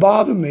 You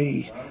bother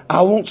me.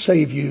 I won't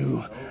save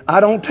you. I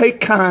don't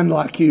take kind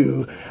like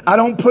you. I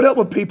don't put up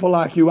with people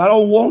like you. I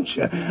don't want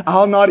you.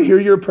 I'll not hear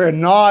your prayer.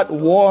 Not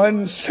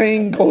one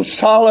single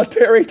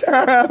solitary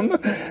time.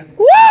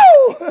 Woo!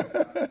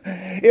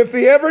 If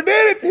He ever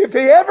did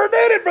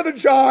it, Brother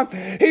John,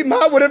 He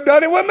might would have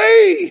done it with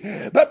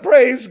me. But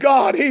praise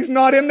God, He's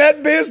not in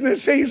that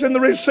business. He's in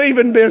the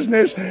receiving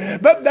business.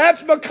 But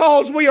that's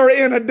because we are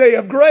in a day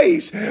of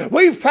grace.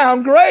 We've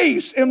found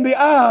grace in the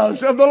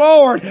eyes of the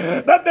Lord.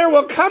 But there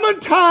will come a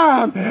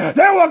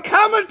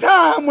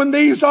time when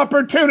these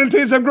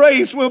opportunities of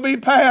grace will be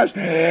past.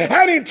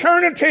 And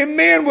eternity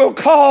men will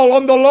call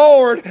on the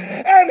Lord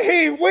and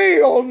He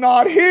will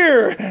not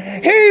hear.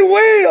 He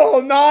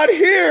will not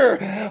hear.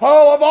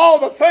 Oh, of all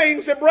the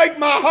things that break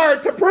my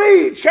heart to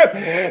preach,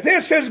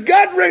 this is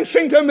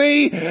gut-wrenching to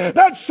me,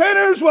 that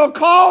sinners will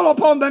call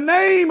upon the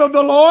name of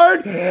the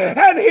Lord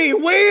and He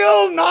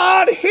will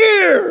not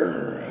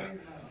hear.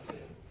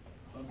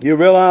 You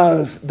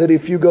realize that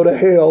if you go to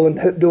hell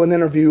and do an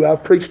interview,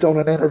 I've preached on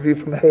an interview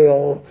from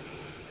hell.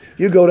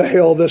 You go to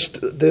hell this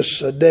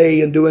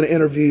day and do an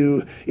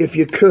interview, if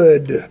you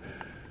could,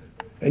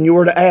 and you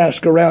were to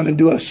ask around and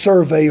do a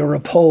survey or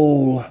a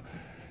poll,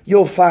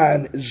 you'll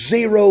find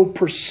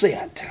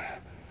 0%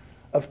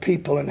 of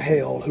people in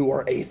hell who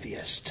are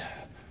atheists.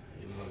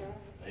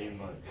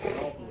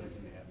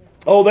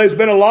 Oh, there's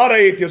been a lot of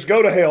atheists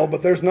go to hell,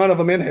 but there's none of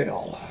them in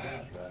hell.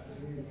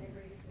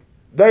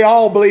 They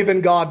all believe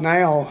in God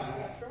now.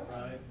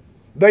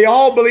 They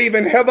all believe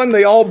in heaven.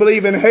 They all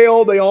believe in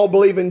hell. They all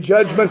believe in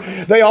judgment.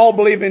 They all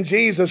believe in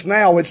Jesus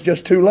now. It's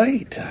just too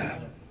late.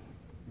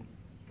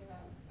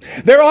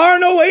 There are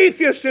no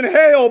atheists in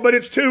hell, but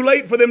it's too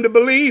late for them to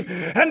believe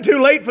and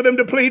too late for them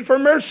to plead for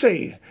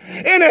mercy.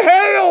 In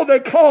hell they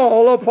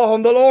call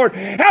upon the Lord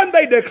and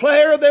they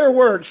declare their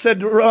works,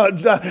 said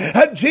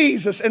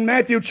Jesus in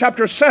Matthew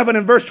chapter 7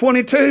 and verse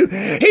 22.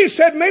 He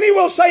said, many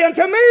will say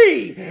unto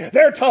me,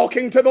 they're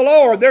talking to the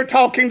Lord, they're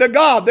talking to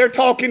God, they're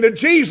talking to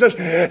Jesus,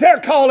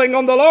 they're calling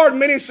on the Lord.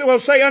 Many will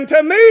say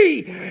unto me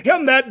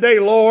in that day,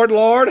 Lord,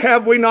 Lord,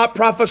 have we not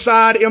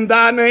prophesied in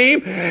Thy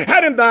name,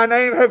 and in Thy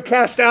name have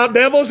cast out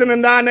devils, and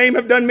in Thy name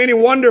have done many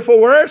wonderful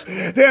works?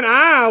 Then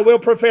I will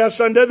profess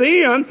unto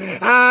them,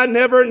 I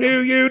never knew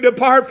you.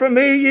 Depart from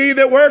me, ye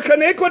that work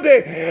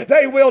iniquity.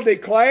 They will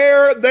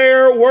declare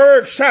their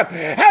works,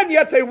 and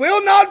yet they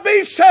will not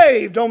be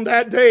saved on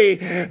that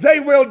day. They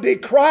will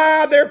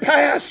decry their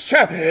past.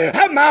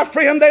 And my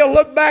friend, they'll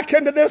look back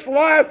into this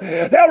life.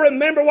 They'll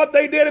remember what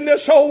they did in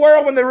this whole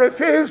world when they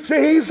refused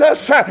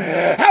Jesus.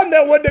 And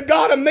they would to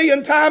God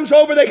 1,000,000 times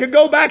over they could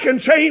go back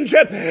and change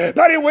it,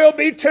 but it will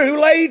be too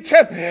late.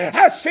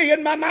 I see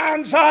in my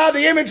mind's eye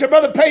the image of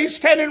Brother Page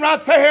standing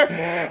right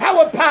there,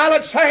 how a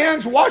Pilate's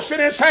hands washing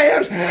his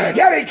hands,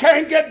 yet he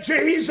can't get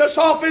Jesus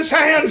off his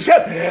hands.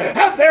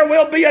 And there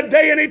will be a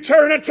day in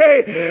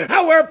eternity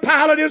where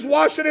Pilate is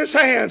washing his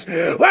hands,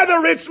 where the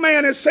rich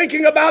man is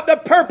thinking about the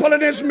purple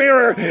in his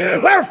mirror,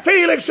 where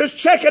Felix is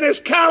checking his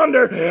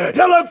calendar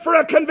to look for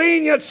a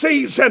convenient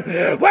season,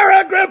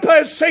 where Agrippa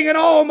is singing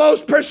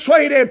almost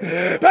persuaded,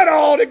 but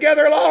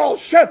altogether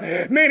lost.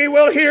 Many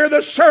will hear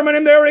the sermon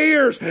in their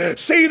ears,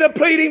 see the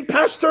pleading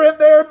pastor in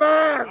their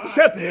minds,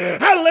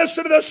 and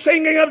listen to the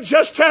singing of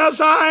Just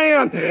As I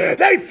Am.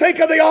 They think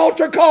of the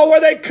altar call where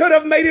they could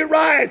have made it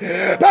right,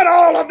 but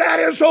all of that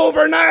is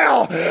over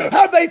now.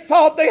 They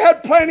thought they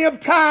had plenty of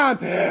time,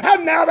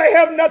 and now they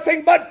have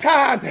nothing but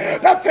time,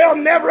 but they'll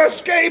never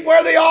escape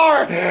where they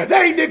are.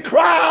 They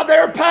decry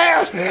their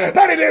past,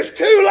 but it is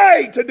too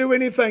late to do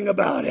anything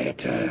about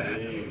it.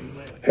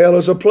 Hell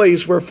is a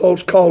place where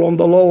folks call on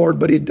the Lord,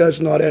 but He does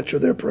not answer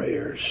their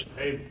prayers.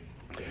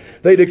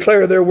 They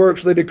declare their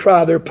works, they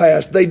decry their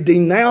past, they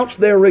denounce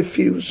their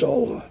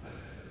refusal.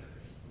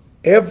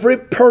 Every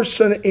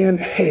person in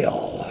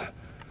hell,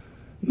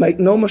 make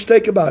no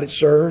mistake about it,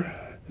 sir,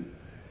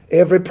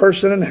 every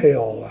person in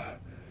hell,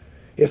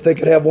 if they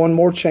could have one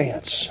more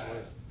chance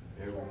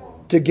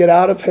to get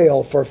out of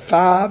hell for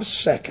 5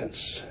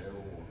 seconds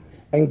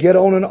and get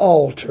on an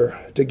altar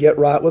to get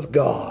right with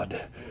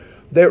God,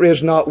 there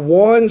is not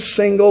one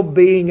single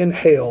being in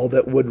hell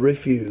that would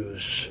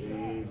refuse.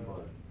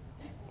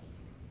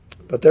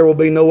 But there will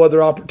be no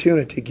other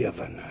opportunity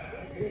given.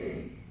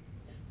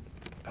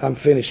 I'm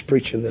finished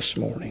preaching this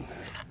morning.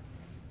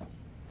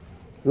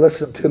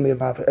 Listen to me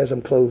as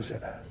I'm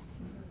closing.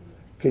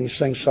 Can you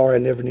sing, Sorry I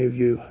Never Knew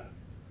You?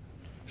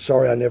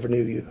 Sorry I Never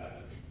Knew You.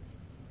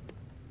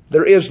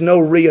 There is no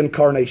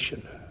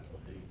reincarnation.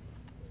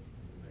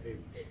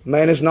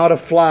 Man is not a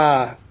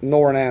fly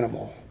nor an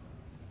animal.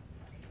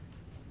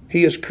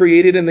 He is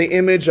created in the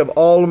image of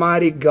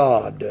Almighty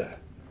God.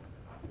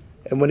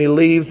 And when he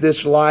leaves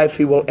this life,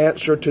 he will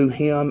answer to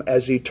Him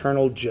as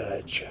eternal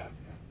judge.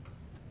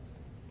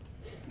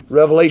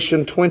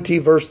 Revelation 20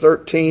 verse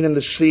 13, and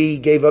the sea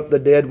gave up the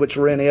dead which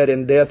were in it,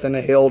 and death and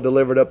hell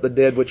delivered up the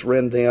dead which were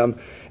in them.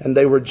 And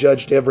they were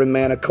judged every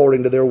man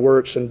according to their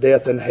works, and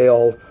death and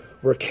hell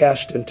were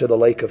cast into the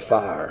lake of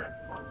fire.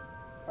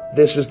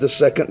 This is the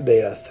second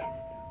death.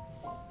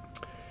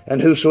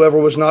 And whosoever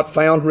was not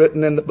found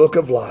written in the book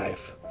of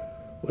life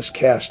was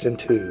cast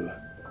into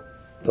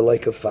the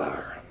lake of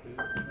fire.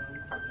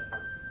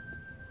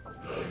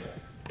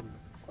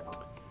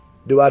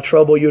 Do I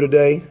trouble you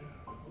today?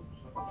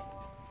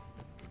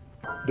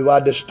 Do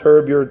I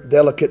disturb your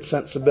delicate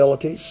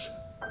sensibilities,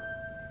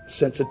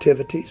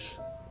 sensitivities?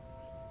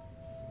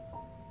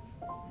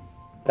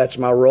 That's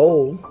my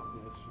role.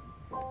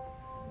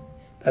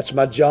 That's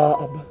my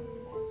job.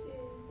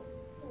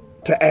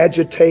 To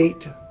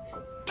agitate,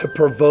 to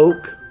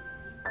provoke,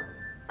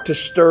 to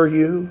stir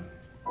you.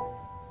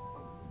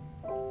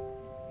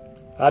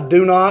 I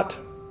do not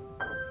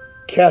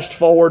cast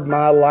forward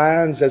my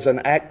lines as an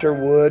actor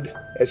would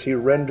as he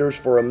renders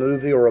for a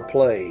movie or a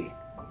play.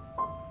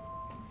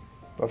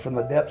 But from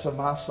the depths of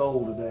my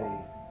soul today,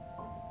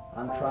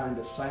 I'm trying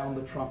to sound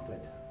the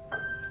trumpet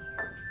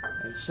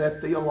and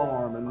set the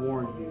alarm and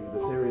warn you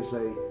that there is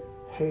a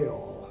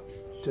hell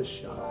to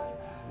shine.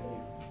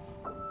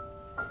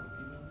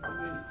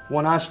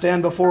 When I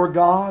stand before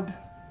God,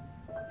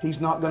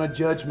 He's not going to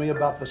judge me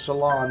about the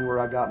salon where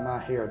I got my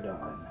hair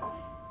done.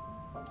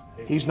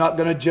 He's not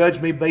going to judge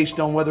me based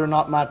on whether or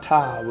not my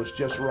tie was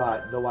just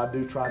right, though I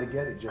do try to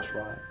get it just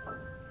right.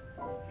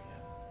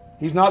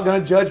 He's not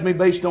going to judge me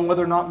based on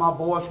whether or not my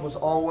voice was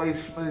always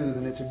smooth,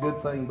 and it's a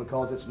good thing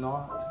because it's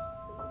not.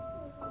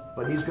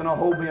 But He's going to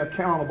hold me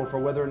accountable for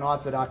whether or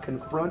not that I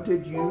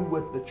confronted you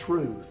with the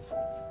truth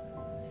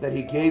that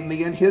He gave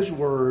me in His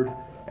Word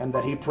and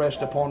that He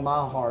pressed upon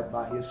my heart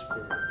by His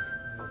Spirit.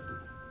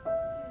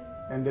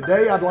 And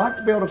today I'd like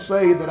to be able to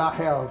say that I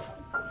have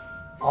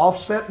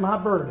offset my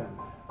burden,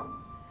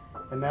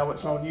 and now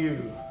it's on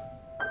you.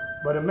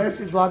 But a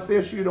message like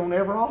this you don't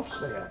ever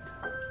offset.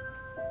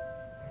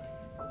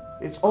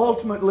 It's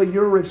ultimately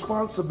your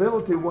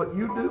responsibility what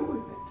you do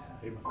with it.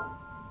 Amen.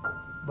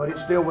 But it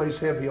still weighs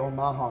heavy on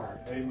my heart.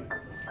 Amen.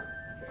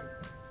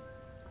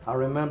 I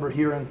remember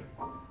hearing,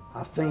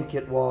 I think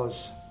it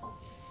was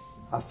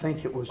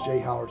J.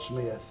 Howard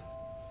Smith.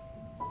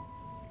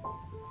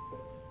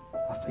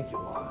 I think it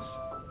was.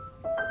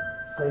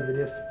 Say that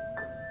if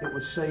it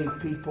would save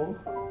people,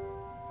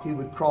 he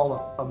would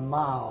crawl a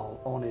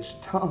mile on his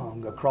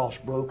tongue across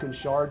broken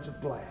shards of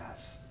glass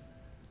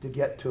to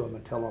get to them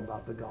and tell them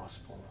about the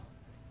gospel.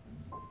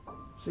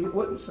 See, it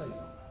wouldn't save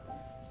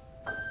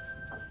them.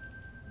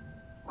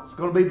 It's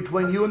going to be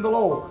between you and the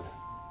Lord.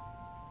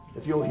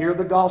 If you'll hear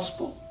the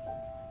gospel,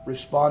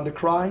 respond to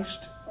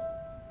Christ,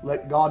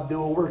 let God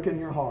do a work in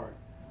your heart.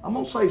 I'm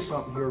going to say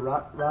something here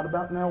right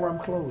about now where I'm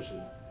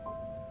closing.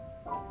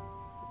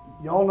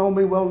 Y'all know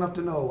me well enough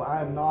to know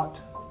I am not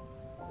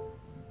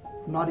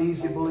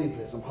easy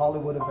believism,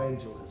 Hollywood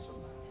evangelism.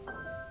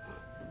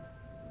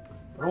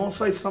 But I want to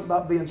say something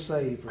about being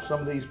saved for some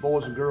of these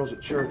boys and girls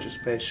at church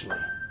especially.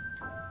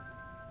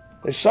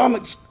 There's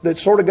some that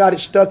sort of got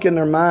it stuck in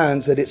their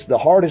minds that it's the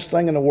hardest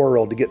thing in the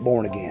world to get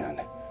born again.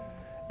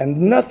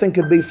 And nothing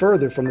could be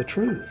further from the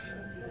truth.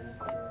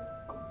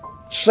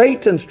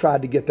 Satan's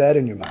tried to get that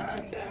in your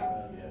mind.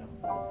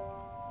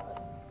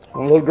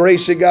 When little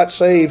Gracie got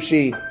saved,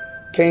 she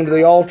came to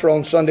the altar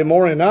on Sunday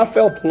morning, and I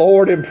felt the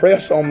Lord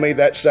impress on me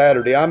that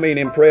Saturday. I mean,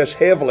 impress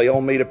heavily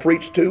on me to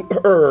preach to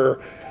her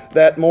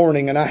that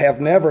morning, and I have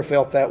never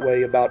felt that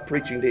way about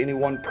preaching to any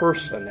one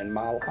person in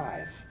my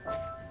life.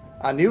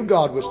 I knew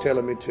God was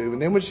telling me to,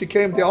 and then when she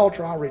came to the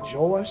altar, I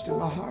rejoiced in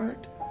my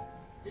heart.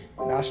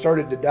 And I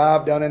started to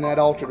dive down in that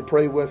altar to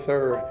pray with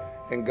her,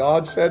 and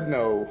God said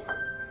no.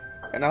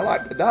 And I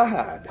like to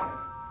dive.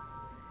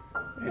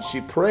 And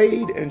she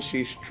prayed, and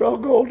she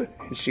struggled,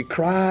 and she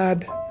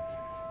cried,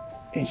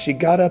 and she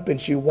got up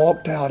and she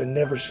walked out and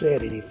never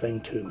said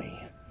anything to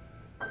me.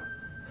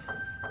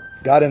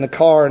 Got in the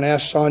car and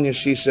asked Sonia,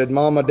 she said,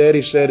 Mama,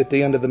 Daddy said at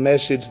the end of the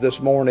message this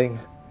morning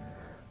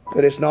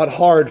that it's not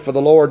hard for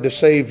the Lord to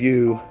save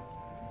you.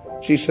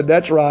 She said,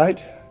 that's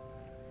right.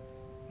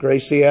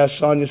 Gracie asked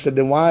Sonia, said,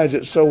 then why is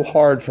it so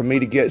hard for me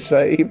to get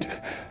saved?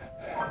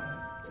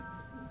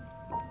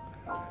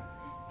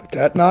 But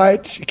that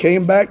night, she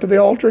came back to the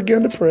altar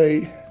again to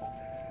pray.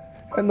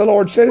 And the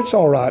Lord said, it's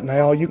all right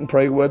now. You can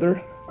pray with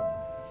her.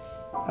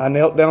 I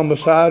knelt down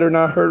beside her and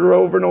I heard her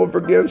over and over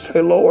again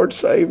say, Lord,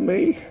 save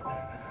me.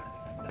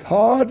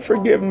 God,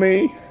 forgive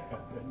me.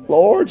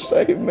 Lord,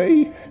 save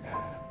me.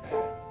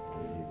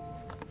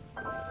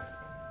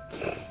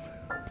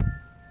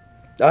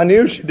 I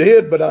knew she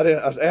did, but I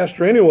asked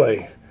her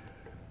anyway,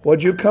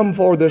 what'd you come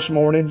for this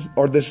morning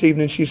or this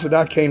evening? She said,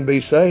 I came to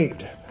be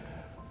saved.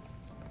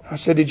 I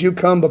said, did you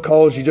come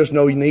because you just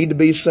know you need to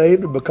be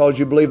saved or because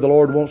you believe the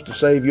Lord wants to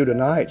save you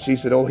tonight? She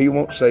said, oh, He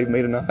won't save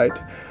me tonight.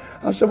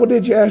 I said, well,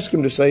 did you ask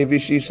Him to save you?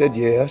 She said,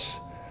 yes.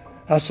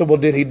 I said, well,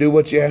 did He do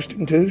what you asked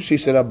Him to? She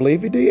said, I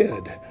believe He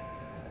did.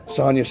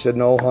 Sonia said,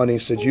 no, honey. He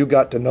said, you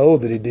got to know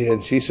that He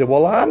did. She said,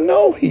 well, I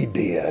know He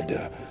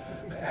did.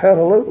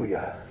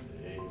 Hallelujah.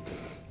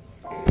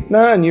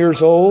 9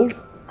 years old.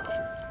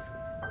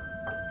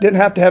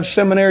 Didn't have to have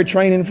seminary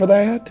training for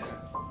that.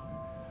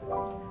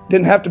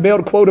 Didn't have to be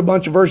able to quote a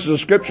bunch of verses of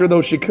Scripture,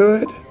 though she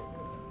could.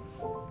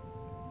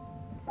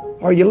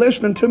 Are you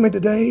listening to me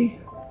today?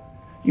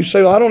 You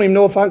say, well, I don't even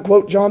know if I can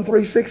quote John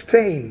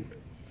 3:16.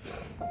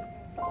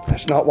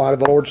 That's not why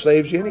the Lord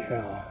saves you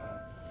anyhow.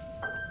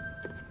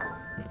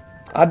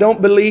 I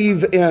don't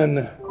believe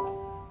in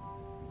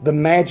the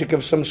magic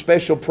of some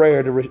special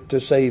prayer to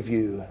save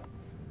you.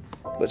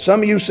 But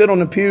some of you sit on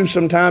the pew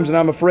sometimes and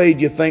I'm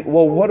afraid you think,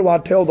 well, what do I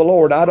tell the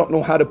Lord? I don't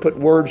know how to put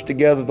words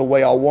together the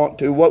way I want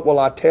to. What will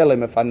I tell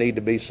Him if I need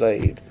to be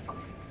saved?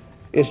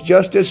 It's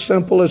just as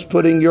simple as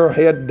putting your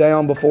head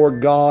down before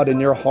God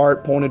and your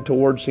heart pointed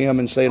towards Him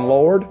and saying,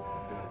 Lord,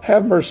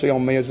 have mercy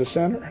on me as a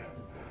sinner.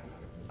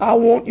 I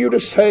want You to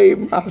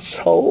save my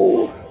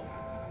soul.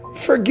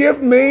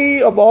 Forgive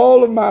me of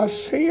all of my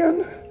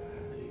sin.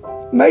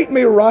 Make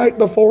me right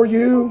before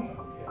You.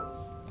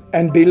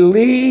 And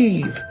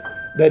believe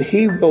that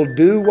He will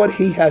do what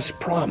He has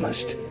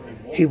promised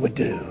He would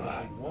do.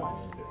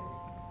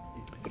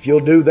 If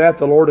you'll do that,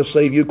 the Lord will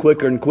save you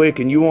quicker and quick,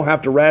 and you won't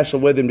have to wrestle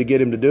with Him to get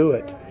Him to do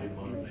it.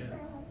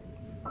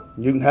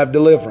 You can have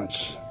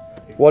deliverance.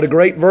 What a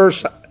great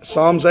verse.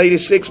 Psalms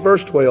 86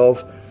 verse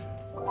 12.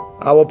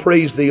 I will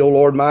praise Thee, O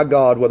Lord my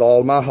God, with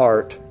all my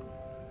heart.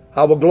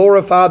 I will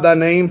glorify Thy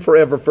name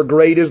forever, for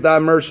great is Thy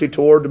mercy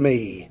toward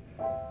me.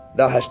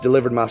 Thou hast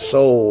delivered my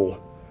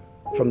soul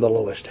from the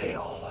lowest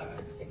hell.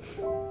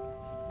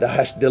 Thou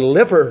hast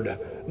delivered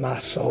my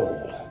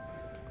soul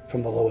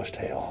from the lowest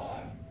hell.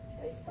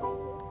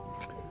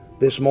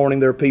 This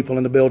morning there are people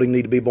in the building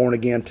need to be born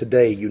again.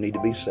 Today you need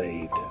to be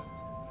saved.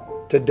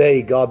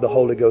 Today God the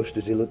Holy Ghost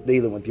is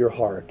dealing with your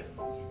heart.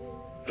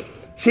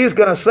 She's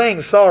going to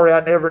sing, sorry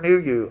I never knew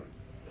you.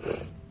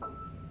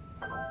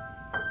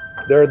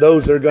 There are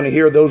those that are going to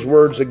hear those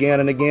words again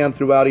and again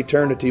throughout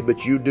eternity,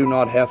 but you do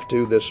not have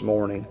to this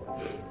morning.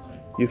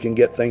 You can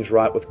get things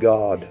right with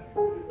God.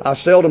 I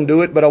seldom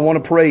do it, but I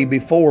want to pray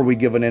before we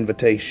give an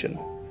invitation.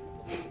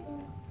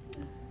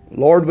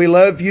 Lord, we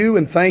love You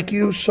and thank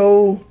You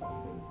so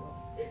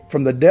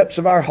from the depths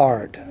of our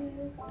heart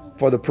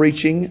for the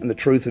preaching and the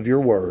truth of Your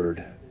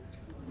word.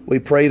 We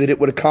pray that it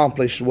would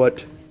accomplish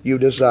what You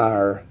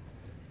desire.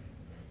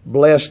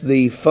 Bless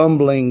the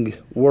fumbling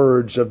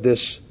words of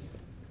this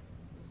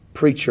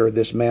preacher,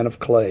 this man of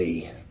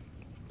clay,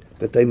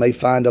 that they may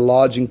find a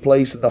lodging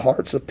place in the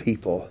hearts of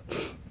people.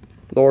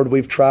 Lord,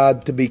 we've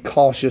tried to be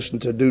cautious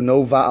and to do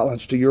no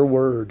violence to Your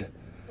word.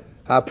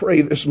 I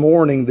pray this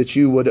morning that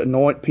You would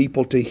anoint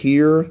people to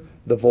hear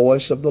the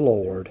voice of the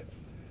Lord,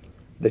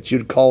 that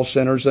You'd call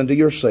sinners unto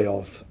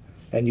Yourself,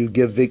 and You'd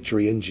give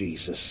victory in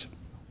Jesus.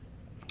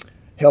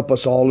 Help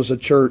us all as a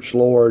church,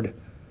 Lord,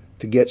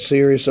 to get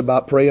serious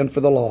about praying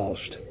for the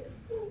lost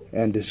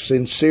and to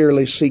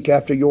sincerely seek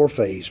after Your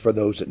face for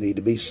those that need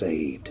to be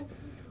saved.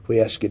 We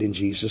ask it in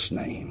Jesus'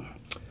 name.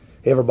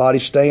 Everybody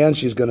stand.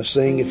 She's going to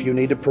sing. If you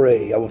need to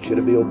pray, I want you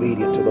to be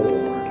obedient to the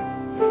Lord.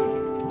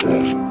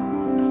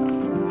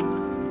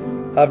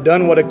 I've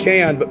done what I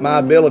can, but my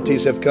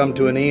abilities have come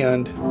to an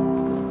end.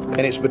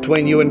 And it's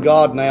between you and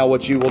God now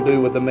what you will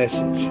do with the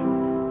message.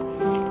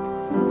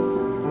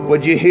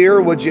 Would you hear?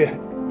 Would you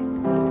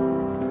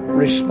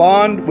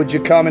respond? Would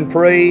you come and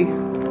pray?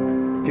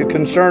 If you're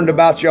concerned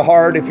about your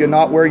heart, if you're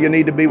not where you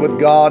need to be with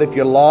God, if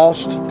you're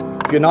lost,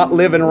 if you're not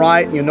living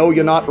right and you know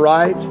you're not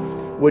right,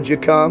 would you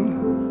come?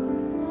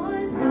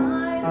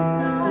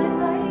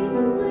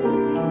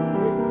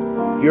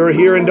 If you're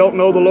here and don't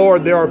know the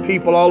Lord, there are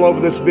people all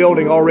over this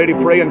building already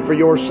praying for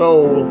your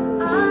soul.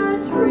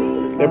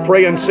 They're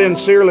praying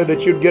sincerely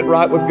that you'd get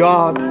right with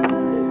God.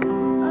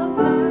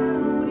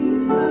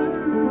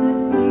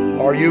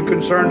 Are you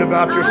concerned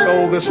about your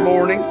soul this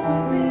morning?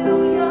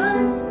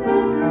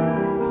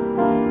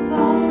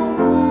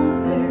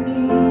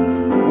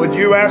 Would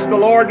you ask the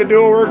Lord to do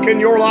a work in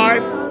your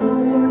life?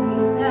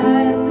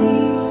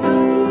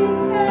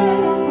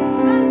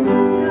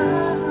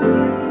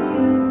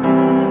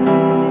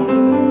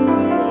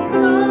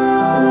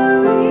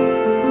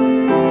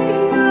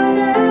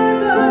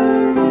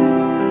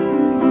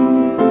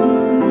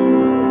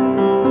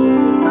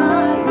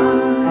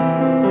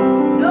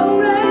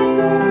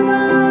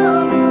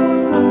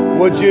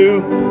 Would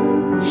you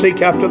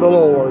seek after the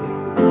Lord?